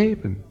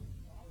gegeben.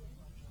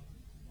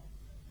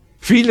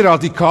 Viel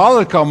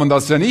radikaler kann man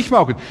das ja nicht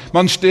machen.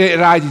 Man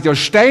reitet ja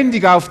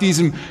ständig auf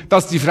diesem,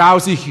 dass die Frau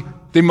sich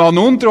dem Mann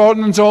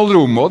unterordnen soll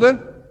rum,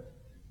 oder?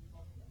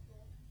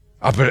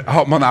 Aber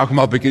hat man auch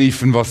mal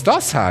begriffen, was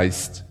das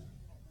heißt?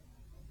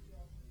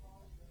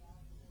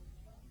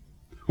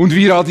 Und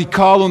wie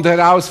radikal und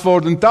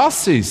herausfordernd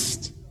das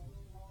ist?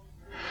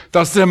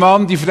 Dass der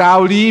Mann die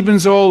Frau lieben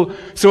soll,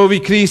 so wie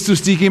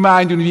Christus die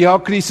Gemeinde. Und wie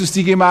hat Christus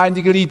die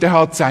Gemeinde geliebt? Er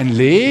hat sein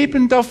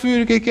Leben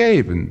dafür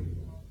gegeben.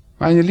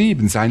 Meine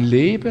Lieben, sein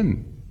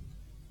Leben.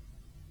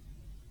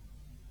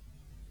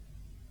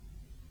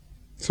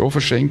 So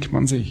verschenkt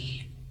man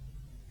sich.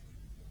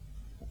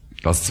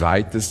 Das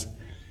Zweites,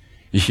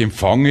 ich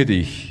empfange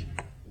dich.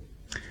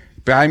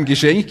 Bei einem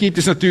Geschenk gibt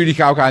es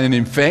natürlich auch einen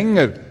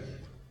Empfänger.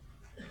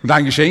 Und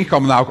ein Geschenk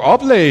kann man auch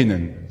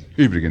ablehnen,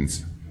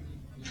 übrigens.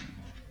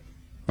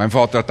 Mein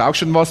Vater hat auch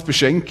schon was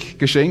geschenkt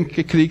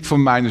gekriegt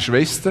von meiner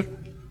Schwester.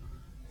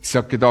 Ich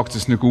habe gedacht, das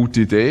ist eine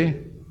gute Idee.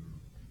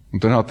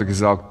 Und dann hat er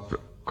gesagt,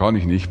 kann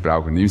ich nicht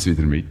brauchen, nimm's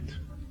wieder mit.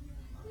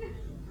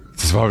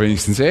 Das war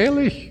wenigstens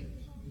ehrlich.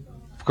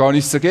 Gar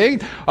nichts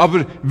dagegen.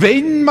 Aber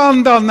wenn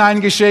man dann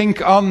ein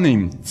Geschenk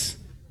annimmt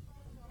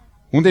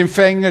und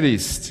Empfänger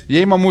ist,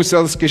 jemand muss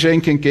das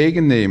Geschenk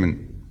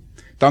entgegennehmen,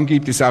 dann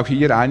gibt es auch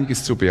hier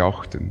einiges zu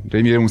beachten.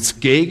 Wenn wir uns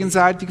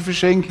gegenseitig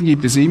verschenken,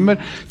 gibt es immer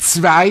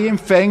 2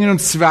 Empfänger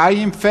und 2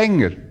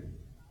 Empfänger.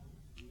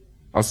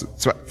 Also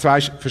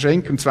 2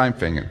 Verschenken und 2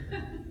 Empfänger.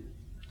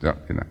 Ja,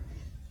 genau.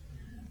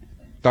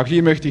 Auch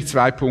hier möchte ich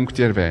 2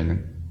 Punkte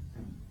erwähnen.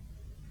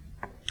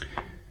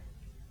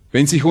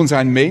 Wenn sich uns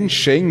ein Mensch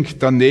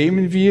schenkt, dann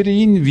nehmen wir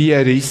ihn, wie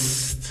er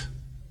ist.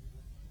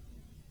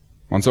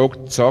 Man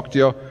sagt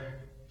ja,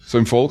 so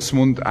im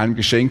Volksmund, einem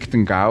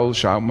geschenkten Gaul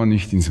schaut man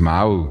nicht ins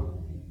Maul.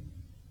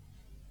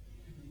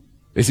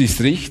 Es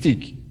ist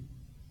richtig,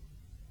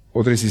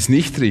 oder es ist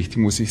nicht richtig,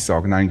 muss ich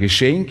sagen, ein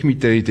Geschenk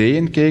mit der Idee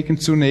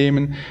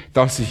entgegenzunehmen,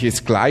 dass ich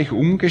es gleich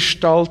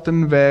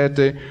umgestalten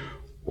werde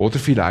oder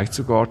vielleicht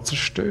sogar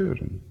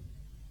zerstören.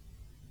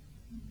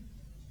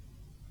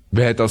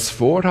 Wer das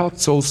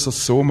vorhat, soll es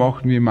so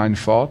machen wie mein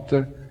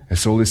Vater. Er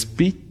soll es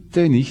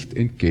bitte nicht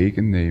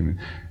entgegennehmen.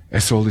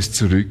 Er soll es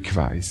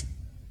zurückweisen.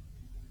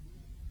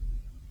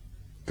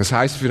 Das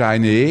heißt für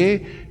eine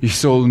Ehe, ich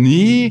soll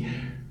nie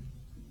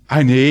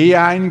eine Ehe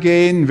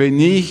eingehen, wenn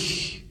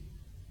ich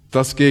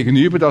das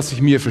Gegenüber, das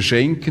ich mir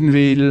verschenken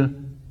will,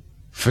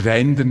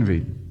 verändern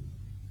will.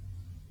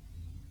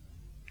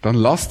 Dann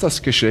lass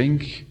das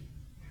Geschenk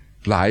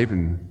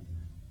bleiben.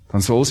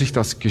 Dann soll sich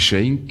das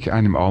Geschenk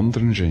einem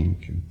anderen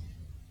schenken.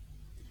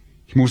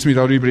 Ich muss mir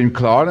darüber im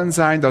Klaren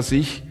sein, dass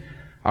ich,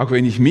 auch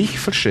wenn ich mich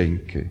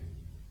verschenke,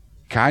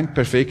 kein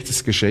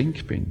perfektes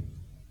Geschenk bin.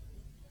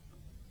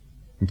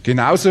 Und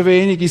genauso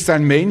wenig ist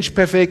ein Mensch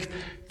perfekt,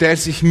 der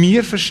sich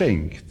mir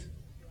verschenkt.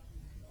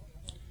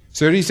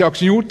 Sir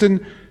Isaac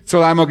Newton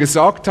soll einmal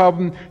gesagt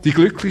haben, die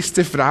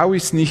glücklichste Frau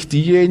ist nicht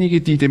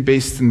diejenige, die den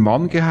besten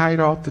Mann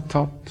geheiratet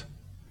hat,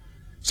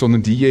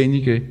 sondern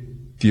diejenige,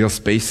 die das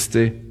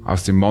Beste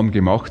aus dem Mann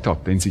gemacht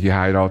hat, den sie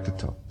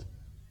geheiratet hat.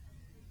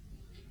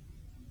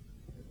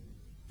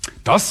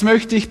 Das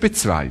möchte ich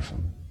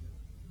bezweifeln.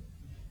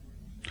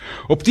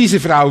 Ob diese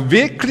Frau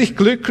wirklich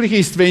glücklich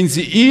ist, wenn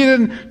sie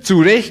ihren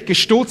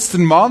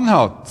zurechtgestutzten Mann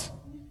hat,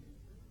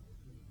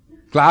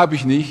 glaube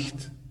ich nicht.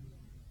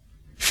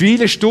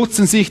 Viele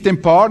stutzen sich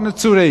den Partner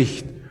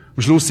zurecht.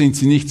 Am Schluss sind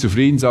sie nicht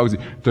zufrieden, sagen sie,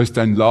 das ist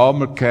ein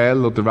lahmer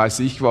Kerl oder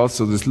weiß ich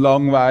was, oder ist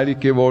langweilig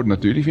geworden.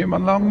 Natürlich wird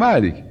man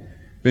langweilig.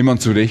 Wenn man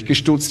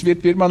zurechtgestutzt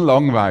wird, wird man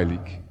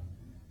langweilig.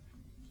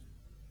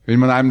 Wenn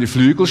man einem die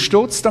Flügel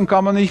stutzt, dann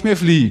kann man nicht mehr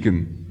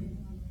fliegen.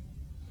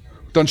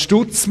 Dann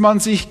stutzt man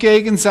sich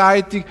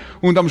gegenseitig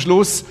und am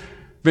Schluss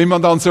wenn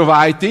man dann so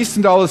weit ist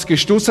und alles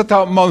gestutzt hat,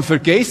 hat man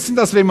vergessen,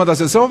 dass wenn man das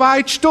ja so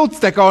weit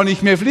stutzt, der gar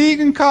nicht mehr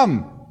fliegen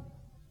kann.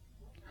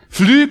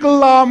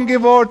 Flügellahm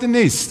geworden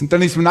ist. Und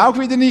dann ist man auch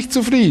wieder nicht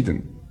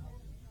zufrieden.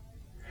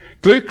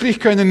 Glücklich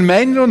können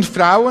Männer und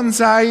Frauen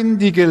sein,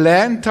 die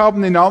gelernt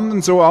haben, den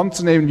anderen so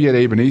anzunehmen, wie er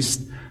eben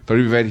ist.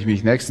 Darüber werde ich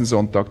mich nächsten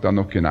Sonntag dann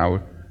noch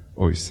genauer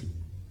äußern.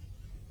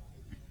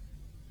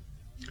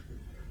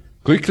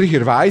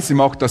 Glücklicherweise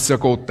macht das ja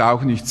Gott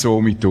auch nicht so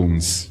mit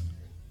uns.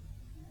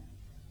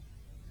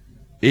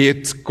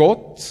 Ehrt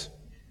Gott,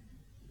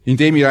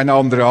 indem ihr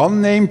einander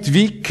annehmt,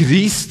 wie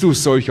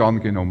Christus euch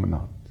angenommen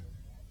hat.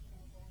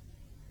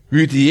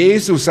 Würde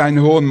Jesus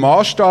einen hohen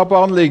Maßstab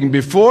anlegen,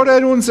 bevor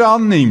er uns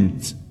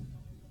annimmt,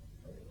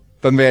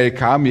 dann wäre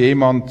kaum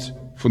jemand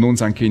von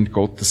uns ein Kind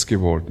Gottes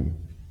geworden.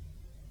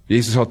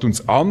 Jesus hat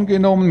uns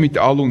angenommen mit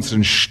all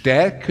unseren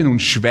Stärken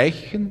und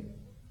Schwächen.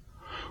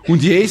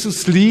 Und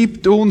Jesus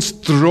liebt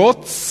uns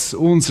trotz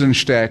unseren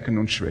Stärken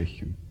und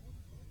Schwächen.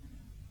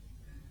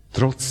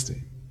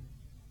 Trotzdem.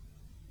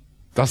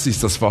 Das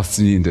ist das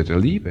Faszinierende der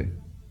Liebe.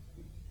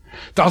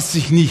 Dass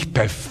ich nicht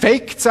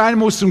perfekt sein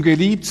muss, um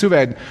geliebt zu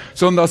werden,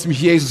 sondern dass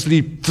mich Jesus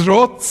liebt,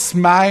 trotz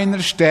meiner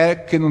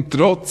Stärken und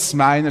trotz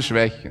meiner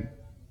Schwächen.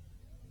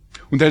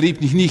 Und er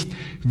liebt mich nicht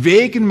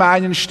wegen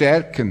meinen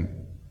Stärken,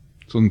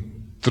 sondern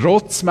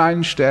trotz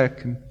meinen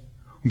Stärken.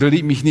 Und er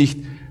liebt mich nicht,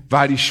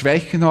 weil ich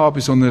Schwächen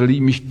habe, sondern er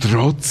liebt mich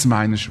trotz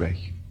meiner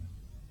Schwächen.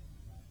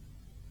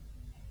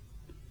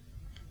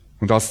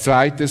 Und als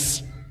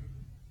zweites,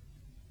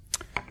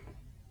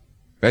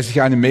 wer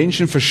sich einem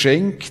Menschen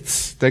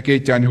verschenkt, der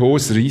geht ja ein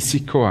hohes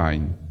Risiko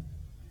ein.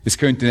 Es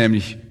könnte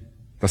nämlich,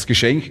 das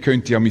Geschenk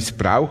könnte ja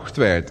missbraucht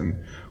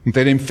werden. Und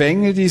der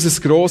Empfänger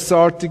dieses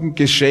großartigen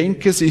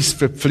Geschenkes ist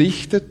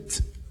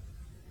verpflichtet,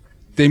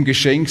 dem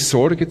Geschenk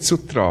Sorge zu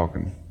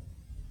tragen.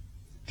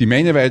 Die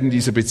Männer werden in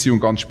dieser Beziehung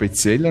ganz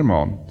speziell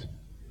ermahnt.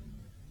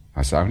 Ich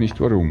weiß auch nicht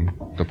warum.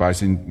 Dabei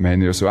sind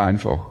Männer ja so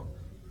einfach.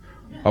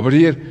 Aber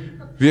hier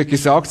wird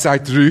gesagt,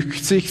 seid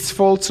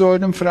rücksichtsvoll zu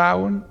euren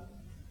Frauen.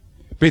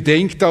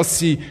 Bedenkt, dass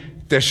sie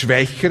der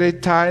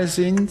schwächere Teil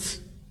sind.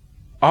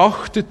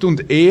 Achtet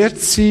und ehrt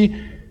sie,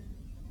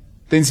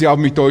 denn sie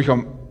haben mit euch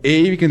am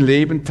ewigen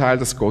Leben teil,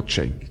 das Gott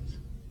schenkt.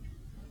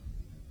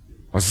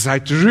 Also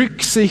seid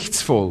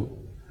rücksichtsvoll.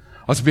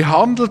 Also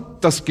behandelt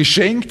das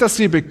Geschenk, das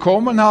ihr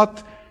bekommen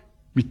habt,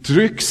 mit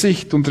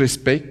Rücksicht und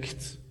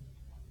Respekt.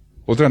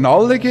 Oder an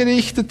alle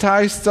gerichtet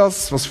heißt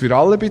das, was für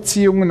alle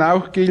Beziehungen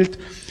auch gilt,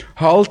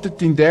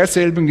 haltet in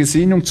derselben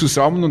Gesinnung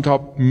zusammen und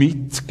habt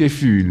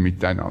Mitgefühl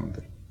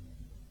miteinander.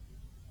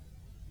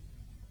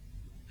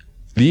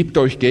 Liebt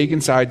euch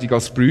gegenseitig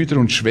als Brüder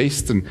und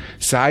Schwestern,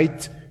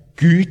 seid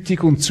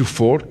gütig und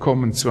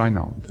zuvorkommend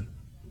zueinander.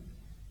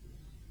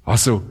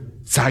 Also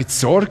seid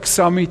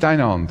sorgsam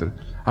miteinander.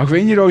 Auch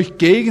wenn ihr euch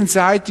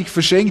gegenseitig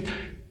verschenkt,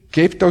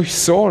 gebt euch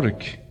Sorge.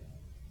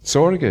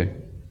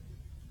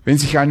 Wenn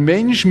sich ein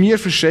Mensch mir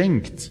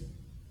verschenkt,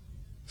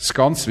 das ist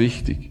ganz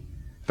wichtig,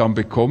 dann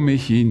bekomme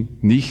ich ihn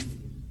nicht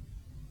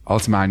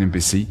als meinen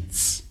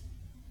Besitz.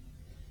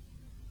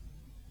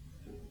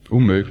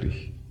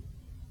 Unmöglich.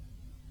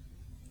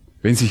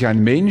 Wenn sich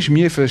ein Mensch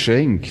mir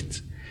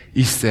verschenkt,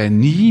 ist er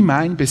nie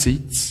mein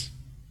Besitz.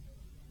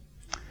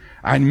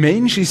 Ein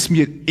Mensch ist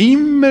mir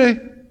immer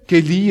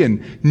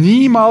geliehen,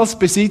 niemals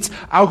Besitz.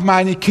 Auch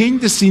meine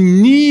Kinder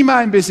sind nie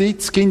mein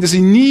Besitz. Kinder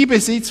sind nie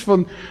Besitz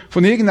von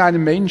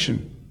irgendeinem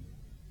Menschen.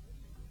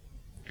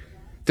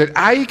 Der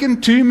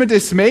Eigentümer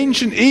des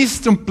Menschen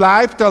ist und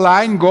bleibt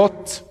allein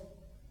Gott.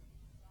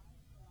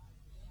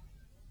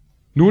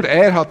 Nur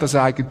er hat das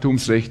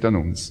Eigentumsrecht an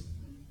uns.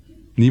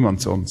 Niemand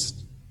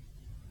sonst.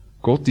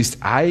 Gott ist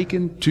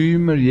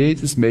Eigentümer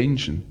jedes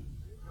Menschen.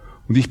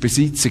 Und ich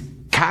besitze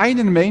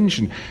keinen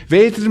Menschen.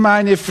 Weder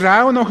meine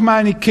Frau noch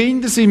meine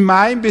Kinder sind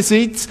mein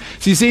Besitz.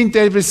 Sie sind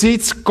der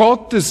Besitz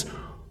Gottes.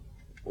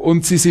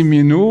 Und sie sind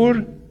mir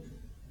nur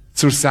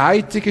zur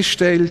Seite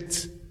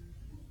gestellt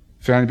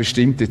für eine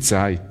bestimmte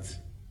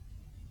Zeit.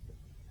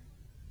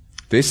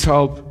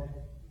 Deshalb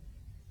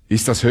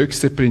ist das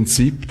höchste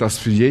Prinzip, das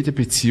für jede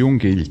Beziehung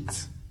gilt.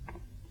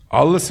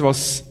 Alles,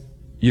 was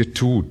ihr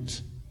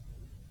tut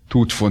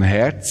von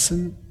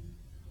Herzen,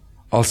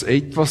 als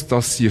etwas,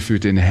 das ihr für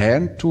den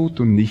Herrn tut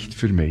und nicht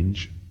für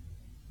Menschen.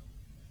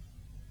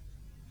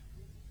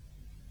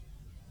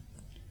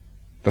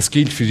 Das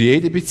gilt für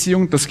jede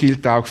Beziehung, das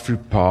gilt auch für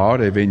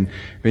Paare.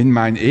 Wenn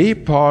mein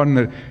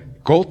Ehepartner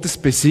Gottes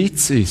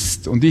Besitz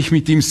ist und ich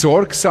mit ihm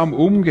sorgsam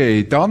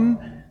umgehe, dann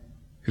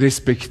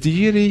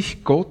respektiere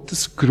ich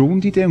Gottes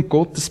Grundidee und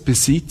Gottes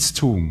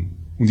Besitztum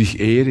und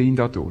ich ehre ihn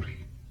dadurch.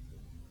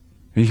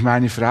 Wenn ich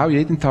meine Frau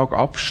jeden Tag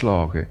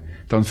abschlage,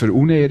 dann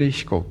verunehre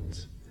ich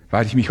Gott,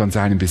 weil ich mich an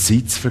seinen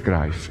Besitz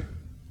vergreife.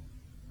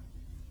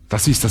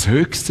 Das ist das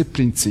höchste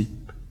Prinzip,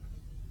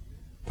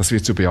 das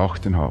wir zu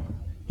beachten haben.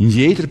 In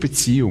jeder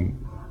Beziehung.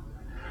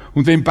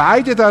 Und wenn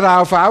beide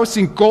darauf aus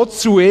sind, Gott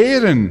zu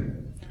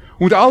ehren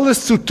und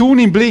alles zu tun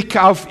im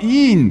Blick auf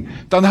ihn,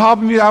 dann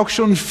haben wir auch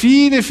schon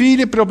viele,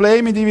 viele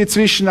Probleme, die wir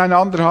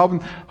zwischeneinander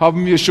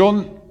haben wir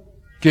schon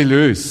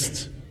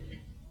gelöst.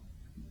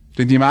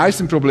 Denn die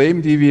meisten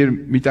Probleme, die wir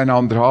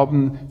miteinander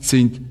haben,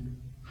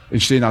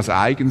 entstehen aus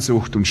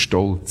Eigensucht und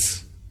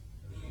Stolz.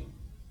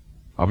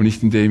 Aber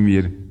nicht indem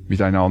wir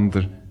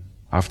miteinander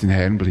auf den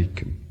Herrn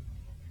blicken.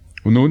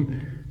 Und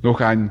nun noch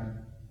ein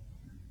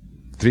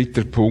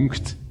dritter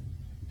Punkt.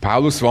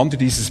 Paulus wandte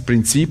dieses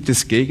Prinzip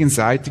des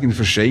gegenseitigen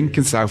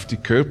Verschenkens auf die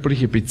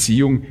körperliche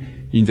Beziehung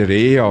in der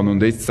Ehe an. Und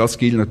das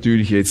gilt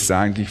natürlich jetzt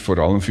eigentlich vor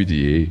allem für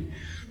die Ehe.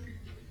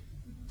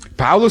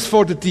 Paulus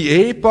fordert die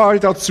Ehepaare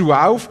dazu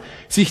auf,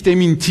 sich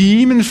dem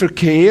intimen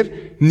Verkehr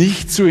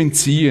nicht zu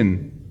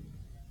entziehen.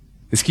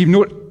 Es gibt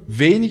nur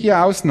wenige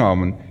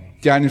Ausnahmen,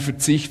 die einen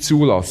Verzicht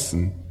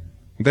zulassen.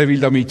 Und er will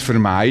damit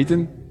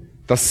vermeiden,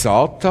 dass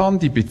Satan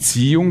die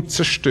Beziehung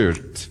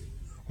zerstört.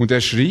 Und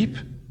er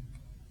schrieb,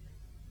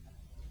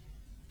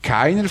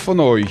 keiner von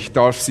euch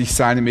darf sich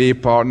seinem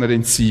Ehepartner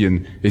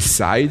entziehen, es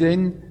sei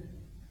denn,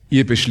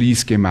 ihr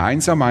beschließt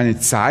gemeinsam eine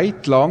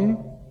Zeit lang,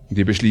 und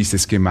ihr beschließt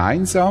es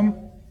gemeinsam,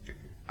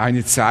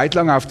 eine Zeit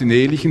lang auf den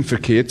ehelichen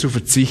Verkehr zu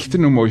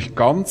verzichten, um euch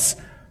ganz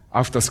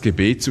auf das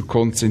Gebet zu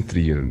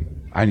konzentrieren.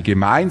 Eine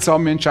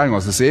gemeinsame Entscheidung,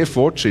 also sehr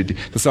fortschrittlich.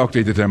 Das sagt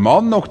weder der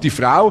Mann noch die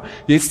Frau,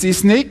 jetzt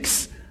ist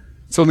nix,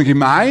 sondern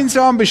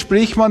gemeinsam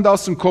bespricht man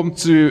das und kommt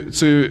zur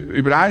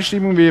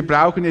Übereinstimmung, wir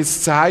brauchen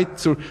jetzt Zeit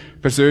zur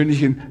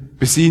persönlichen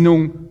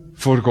Besinnung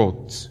vor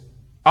Gott.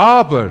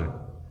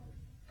 Aber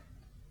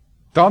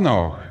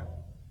danach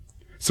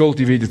sollt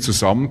ihr wieder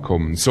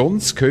zusammenkommen,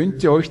 sonst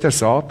könnte euch der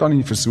Satan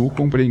in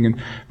Versuchung bringen,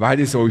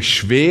 weil es euch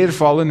schwer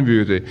fallen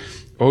würde,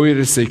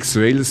 euer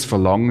sexuelles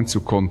Verlangen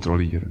zu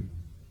kontrollieren.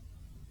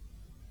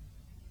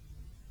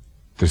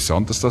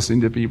 Interessant, dass das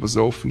in der Bibel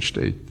so offen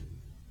steht.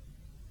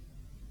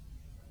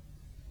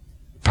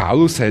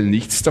 Paulus hält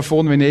nichts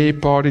davon, wenn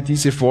Ehepaare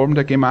diese Form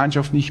der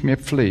Gemeinschaft nicht mehr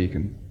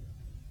pflegen.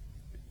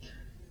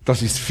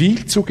 Das ist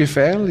viel zu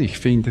gefährlich,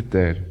 findet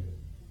er.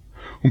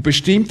 Und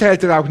bestimmt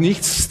hält er auch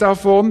nichts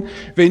davon,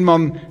 wenn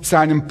man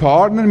seinen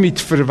Partner mit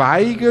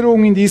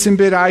Verweigerung in diesem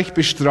Bereich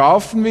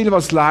bestrafen will,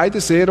 was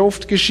leider sehr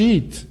oft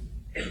geschieht.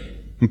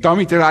 Und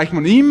damit erreicht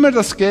man immer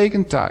das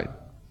Gegenteil.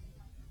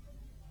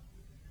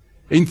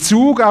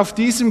 Entzug auf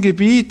diesem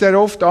Gebiet, der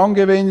oft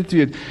angewendet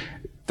wird,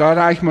 da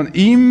erreicht man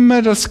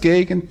immer das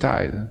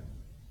Gegenteil.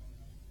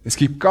 Es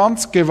gibt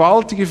ganz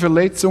gewaltige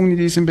Verletzungen in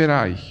diesem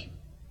Bereich.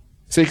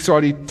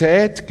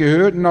 Sexualität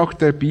gehört nach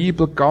der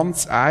Bibel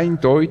ganz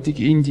eindeutig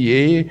in die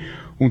Ehe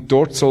und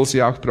dort soll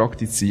sie auch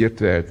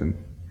praktiziert werden.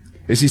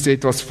 Es ist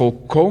etwas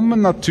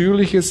vollkommen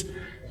Natürliches,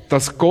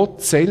 das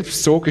Gott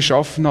selbst so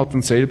geschaffen hat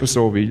und selber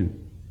so will.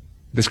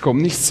 Es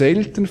kommt nicht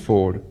selten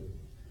vor,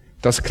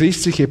 dass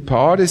christliche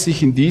Paare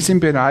sich in diesem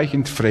Bereich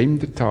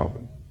entfremdet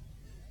haben.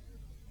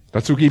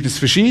 Dazu gibt es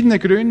verschiedene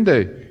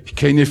Gründe. Ich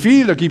kenne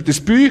viel, da gibt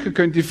es Bücher,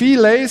 könnt ihr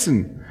viel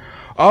lesen.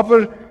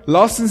 Aber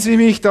lassen Sie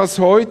mich das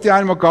heute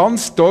einmal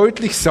ganz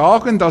deutlich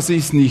sagen, das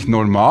ist nicht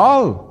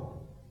normal.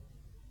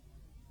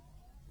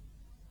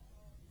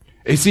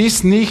 Es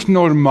ist nicht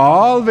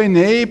normal, wenn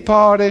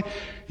Ehepaare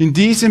in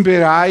diesem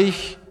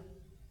Bereich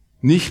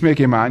nicht mehr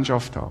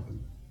Gemeinschaft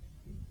haben.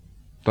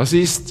 Das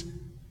ist,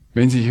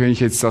 wenn ich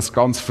jetzt das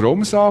ganz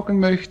fromm sagen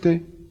möchte,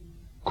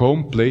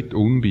 komplett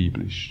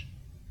unbiblisch.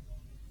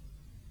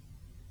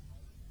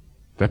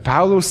 Der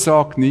Paulus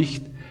sagt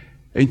nicht,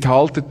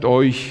 enthaltet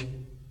euch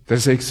der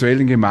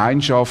sexuellen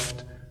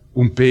Gemeinschaft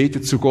und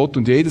betet zu Gott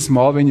und jedes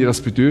Mal, wenn ihr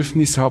das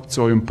Bedürfnis habt,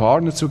 zu eurem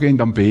Partner zu gehen,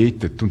 dann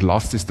betet und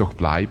lasst es doch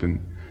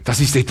bleiben.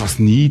 Das ist etwas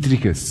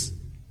Niedriges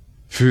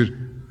für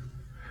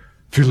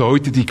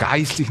Leute, die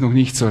geistlich noch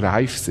nicht so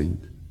reif sind.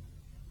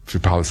 Für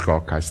Paulus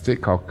gar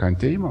kein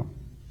Thema.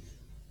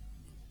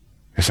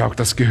 Er sagt,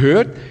 das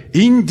gehört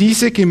in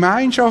diese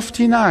Gemeinschaft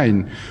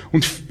hinein.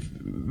 Und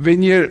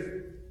wenn ihr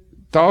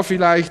da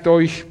vielleicht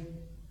euch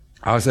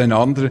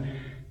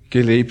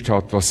auseinandergelebt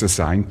habt, was das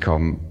sein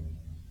kann,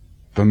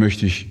 dann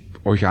möchte ich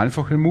euch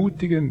einfach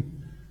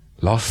ermutigen,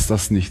 lasst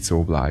das nicht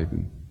so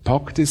bleiben.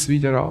 Packt es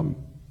wieder an.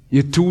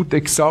 Ihr tut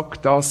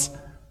exakt das,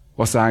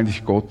 was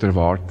eigentlich Gott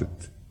erwartet.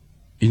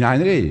 In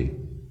einer Ehe.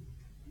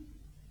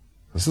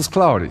 Dass das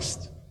klar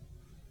ist.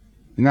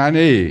 In einer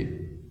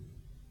Ehe.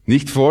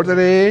 Nicht vor der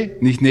Ehe,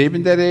 nicht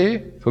neben der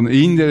Ehe, sondern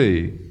in der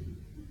Ehe.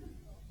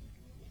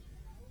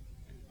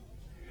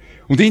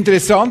 Und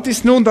interessant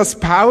ist nun, dass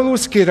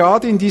Paulus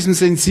gerade in diesem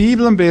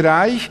sensiblen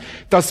Bereich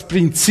das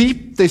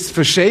Prinzip des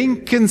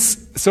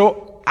Verschenkens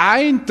so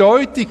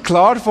eindeutig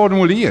klar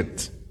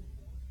formuliert.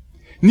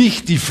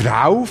 Nicht die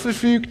Frau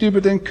verfügt über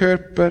den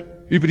Körper,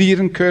 über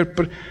ihren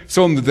Körper,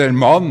 sondern der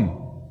Mann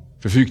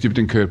verfügt über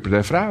den Körper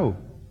der Frau.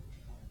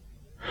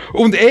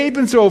 Und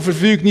ebenso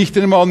verfügt nicht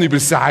der Mann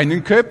über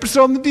seinen Körper,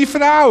 sondern die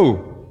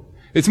Frau.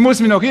 Jetzt muss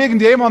mir noch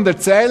irgendjemand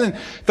erzählen,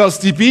 dass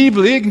die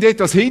Bibel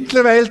irgendetwas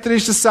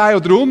Hinterwäldlerisches sei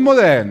oder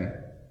unmodern.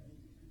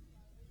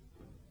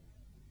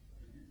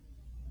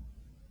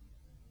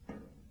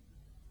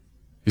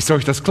 Ist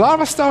euch das klar,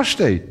 was da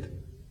steht?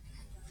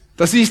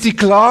 Das ist die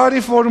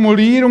klare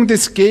Formulierung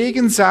des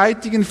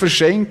gegenseitigen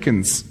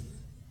Verschenkens.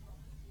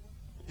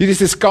 Hier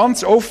ist es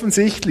ganz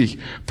offensichtlich.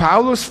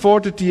 Paulus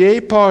fordert die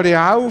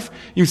Ehepaare auf,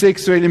 im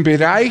sexuellen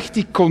Bereich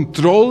die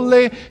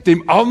Kontrolle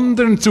dem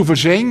anderen zu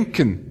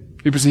verschenken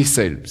über sich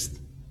selbst.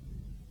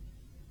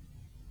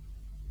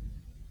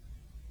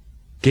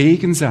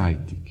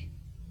 Gegenseitig.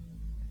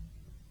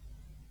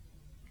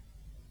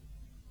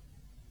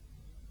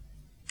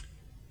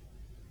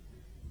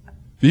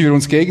 Wie wir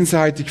uns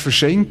gegenseitig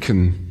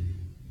verschenken.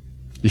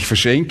 Ich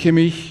verschenke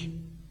mich,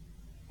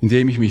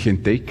 indem ich mich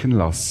entdecken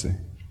lasse,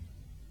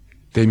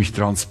 indem ich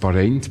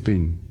transparent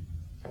bin,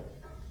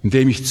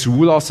 indem ich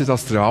zulasse,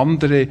 dass der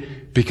andere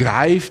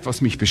begreift,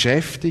 was mich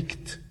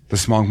beschäftigt.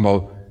 Das ist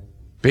manchmal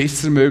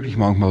besser möglich,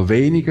 manchmal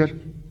weniger.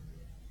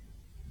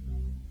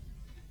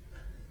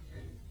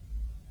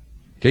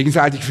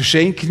 Gegenseitig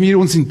verschenken wir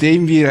uns,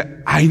 indem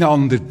wir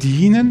einander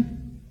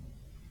dienen,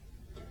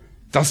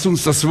 dass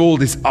uns das Wohl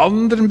des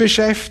anderen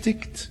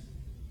beschäftigt.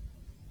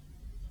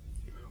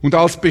 Und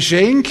als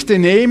Beschenkte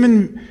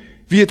nehmen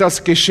wir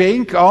das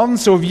Geschenk an,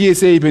 so wie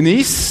es eben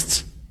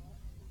ist,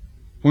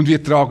 und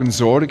wir tragen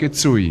Sorge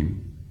zu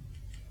ihm.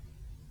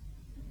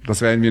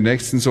 Das werden wir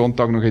nächsten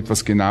Sonntag noch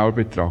etwas genauer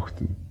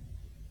betrachten.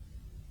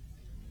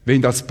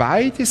 Wenn das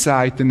beide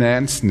Seiten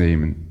ernst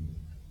nehmen,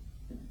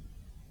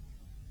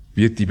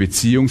 wird die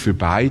Beziehung für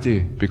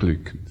beide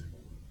beglückend.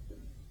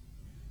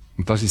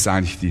 Und das ist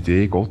eigentlich die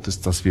Idee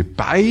Gottes, dass wir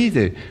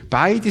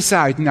beide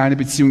Seiten in einer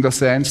Beziehung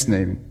das ernst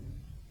nehmen.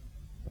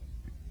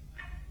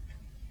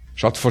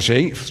 Statt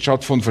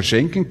von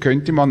Verschenken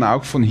könnte man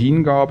auch von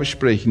Hingabe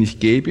sprechen. Ich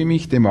gebe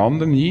mich dem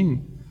anderen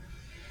hin.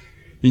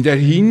 In der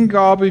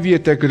Hingabe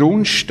wird der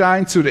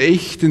Grundstein zur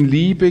echten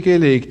Liebe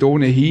gelegt.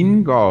 Ohne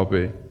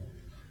Hingabe,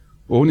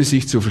 ohne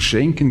sich zu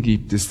verschenken,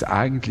 gibt es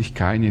eigentlich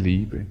keine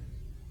Liebe.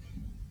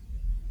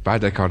 Weil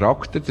der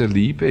Charakter der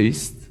Liebe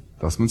ist,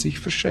 dass man sich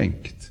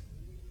verschenkt.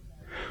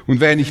 Und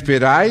wer nicht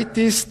bereit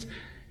ist,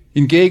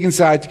 in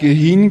gegenseitiger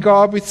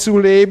Hingabe zu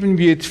leben,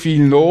 wird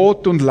viel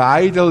Not und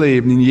Leid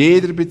erleben in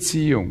jeder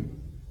Beziehung.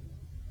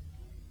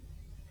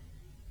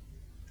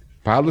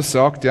 Paulus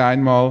sagte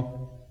einmal,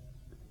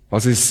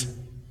 als es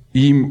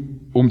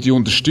ihm um die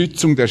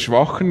Unterstützung der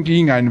Schwachen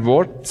ging, ein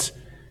Wort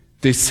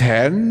des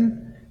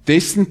Herrn,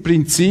 dessen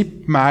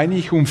Prinzip, meine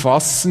ich,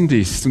 umfassend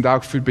ist und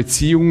auch für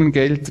Beziehungen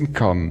gelten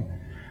kann.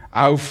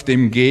 Auf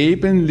dem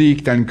Geben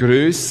liegt ein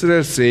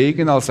größerer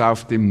Segen als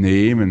auf dem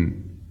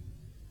Nehmen.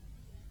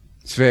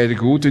 Es wäre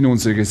gut, wenn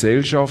unsere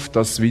Gesellschaft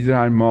das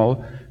wieder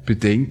einmal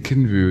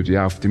bedenken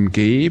würde. Auf dem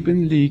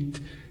Geben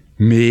liegt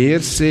mehr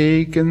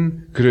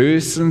Segen,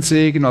 größeren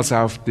Segen als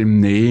auf dem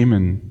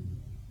Nehmen.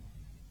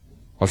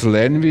 Also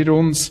lernen wir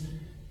uns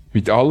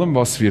mit allem,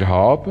 was wir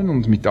haben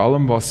und mit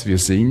allem, was wir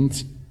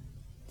sind,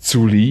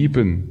 zu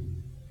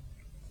lieben.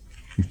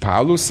 Und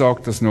Paulus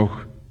sagt das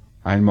noch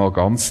einmal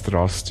ganz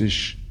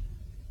drastisch.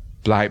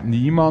 Bleibt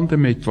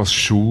niemandem etwas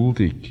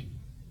schuldig.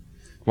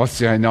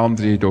 Was ihr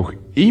einander jedoch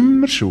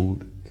immer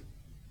schuldet,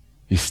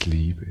 ist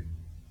Liebe.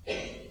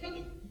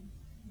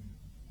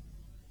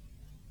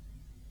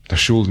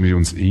 Das schulden wir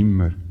uns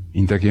immer.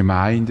 In der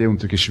Gemeinde,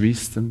 unter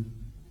Geschwistern,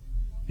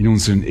 in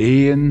unseren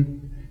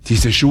Ehen.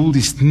 Diese Schuld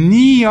ist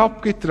nie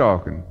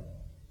abgetragen.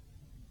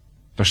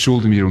 Das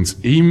schulden wir uns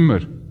immer.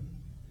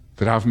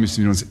 Darauf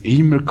müssen wir uns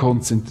immer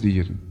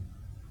konzentrieren.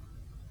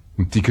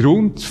 Und die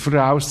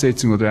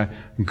Grundvoraussetzung oder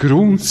ein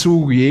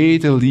Grundzug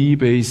jeder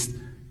Liebe ist,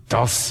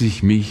 dass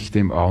ich mich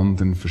dem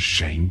anderen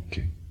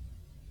verschenke.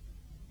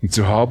 Und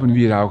so haben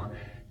wir auch,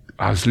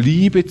 aus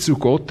Liebe zu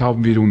Gott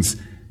haben wir uns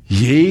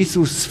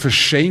Jesus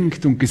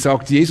verschenkt und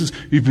gesagt, Jesus,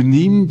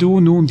 übernimm du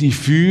nun die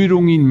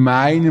Führung in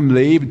meinem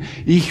Leben.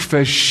 Ich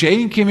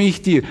verschenke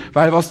mich dir,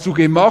 weil was du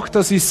gemacht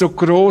hast, ist so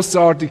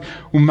großartig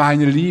und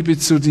meine Liebe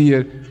zu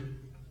dir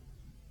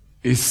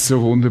ist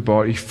so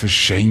wunderbar. Ich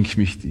verschenke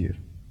mich dir.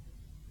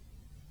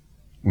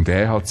 Und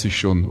er hat sich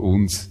schon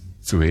uns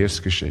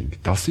zuerst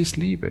geschenkt. Das ist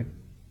Liebe.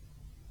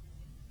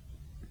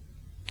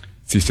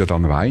 Es ist ja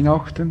dann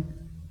Weihnachten,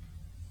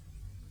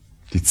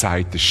 die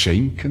Zeit des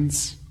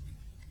Schenkens.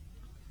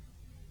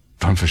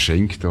 Dann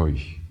verschenkt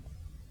euch.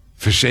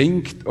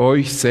 Verschenkt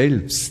euch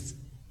selbst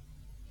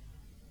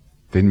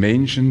den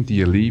Menschen, die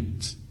ihr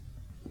liebt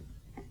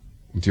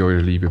und die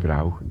eure Liebe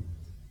brauchen.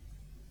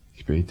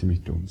 Ich bete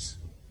mit uns.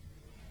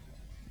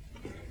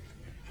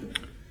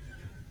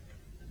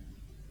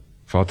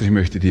 Vater, ich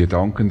möchte dir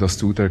danken, dass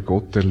du der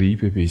Gott der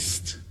Liebe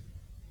bist.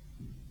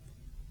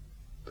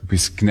 Du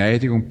bist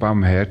gnädig und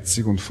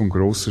barmherzig und von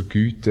großer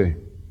Güte.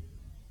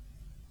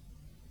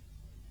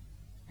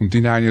 Und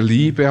in deiner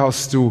Liebe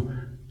hast du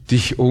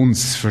dich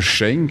uns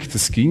verschenkt.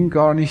 Es ging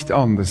gar nicht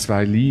anders,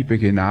 weil Liebe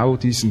genau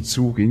diesen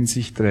Zug in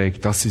sich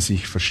trägt, dass sie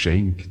sich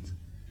verschenkt.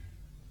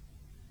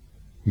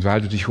 Und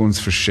weil du dich uns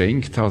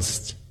verschenkt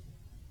hast,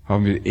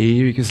 haben wir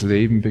ewiges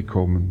Leben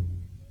bekommen.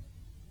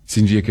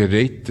 Sind wir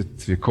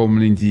gerettet. Wir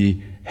kommen in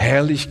die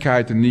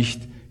Herrlichkeit und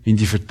nicht in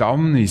die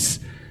Verdammnis.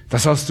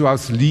 Das hast du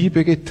aus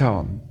Liebe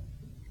getan.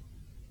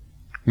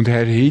 Und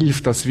Herr,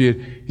 hilf, dass wir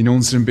in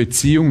unseren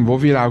Beziehungen,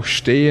 wo wir auch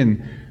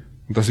stehen,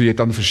 und das wird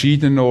an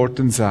verschiedenen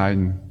Orten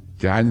sein.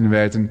 Die einen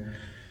werden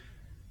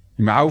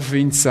im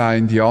Aufwind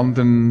sein, die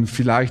anderen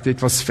vielleicht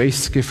etwas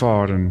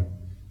festgefahren.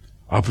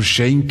 Aber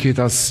schenke,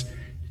 dass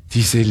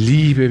diese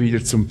Liebe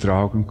wieder zum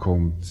Tragen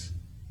kommt.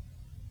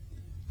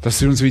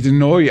 Dass wir uns wieder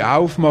neu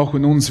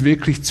aufmachen, uns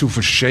wirklich zu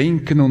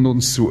verschenken und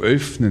uns zu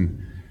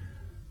öffnen.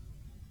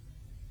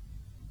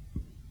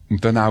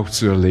 Und dann auch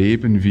zu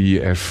erleben, wie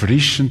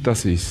erfrischend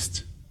das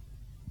ist,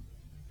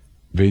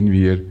 wenn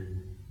wir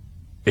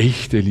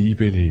echte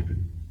Liebe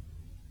leben.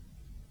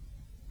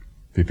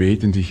 Wir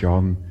beten dich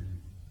an,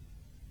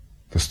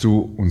 dass du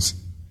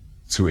uns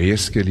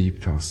zuerst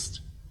geliebt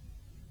hast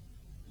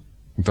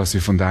und dass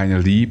wir von deiner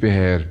Liebe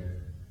her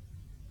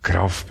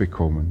Kraft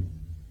bekommen.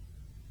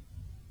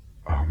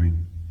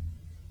 Amen.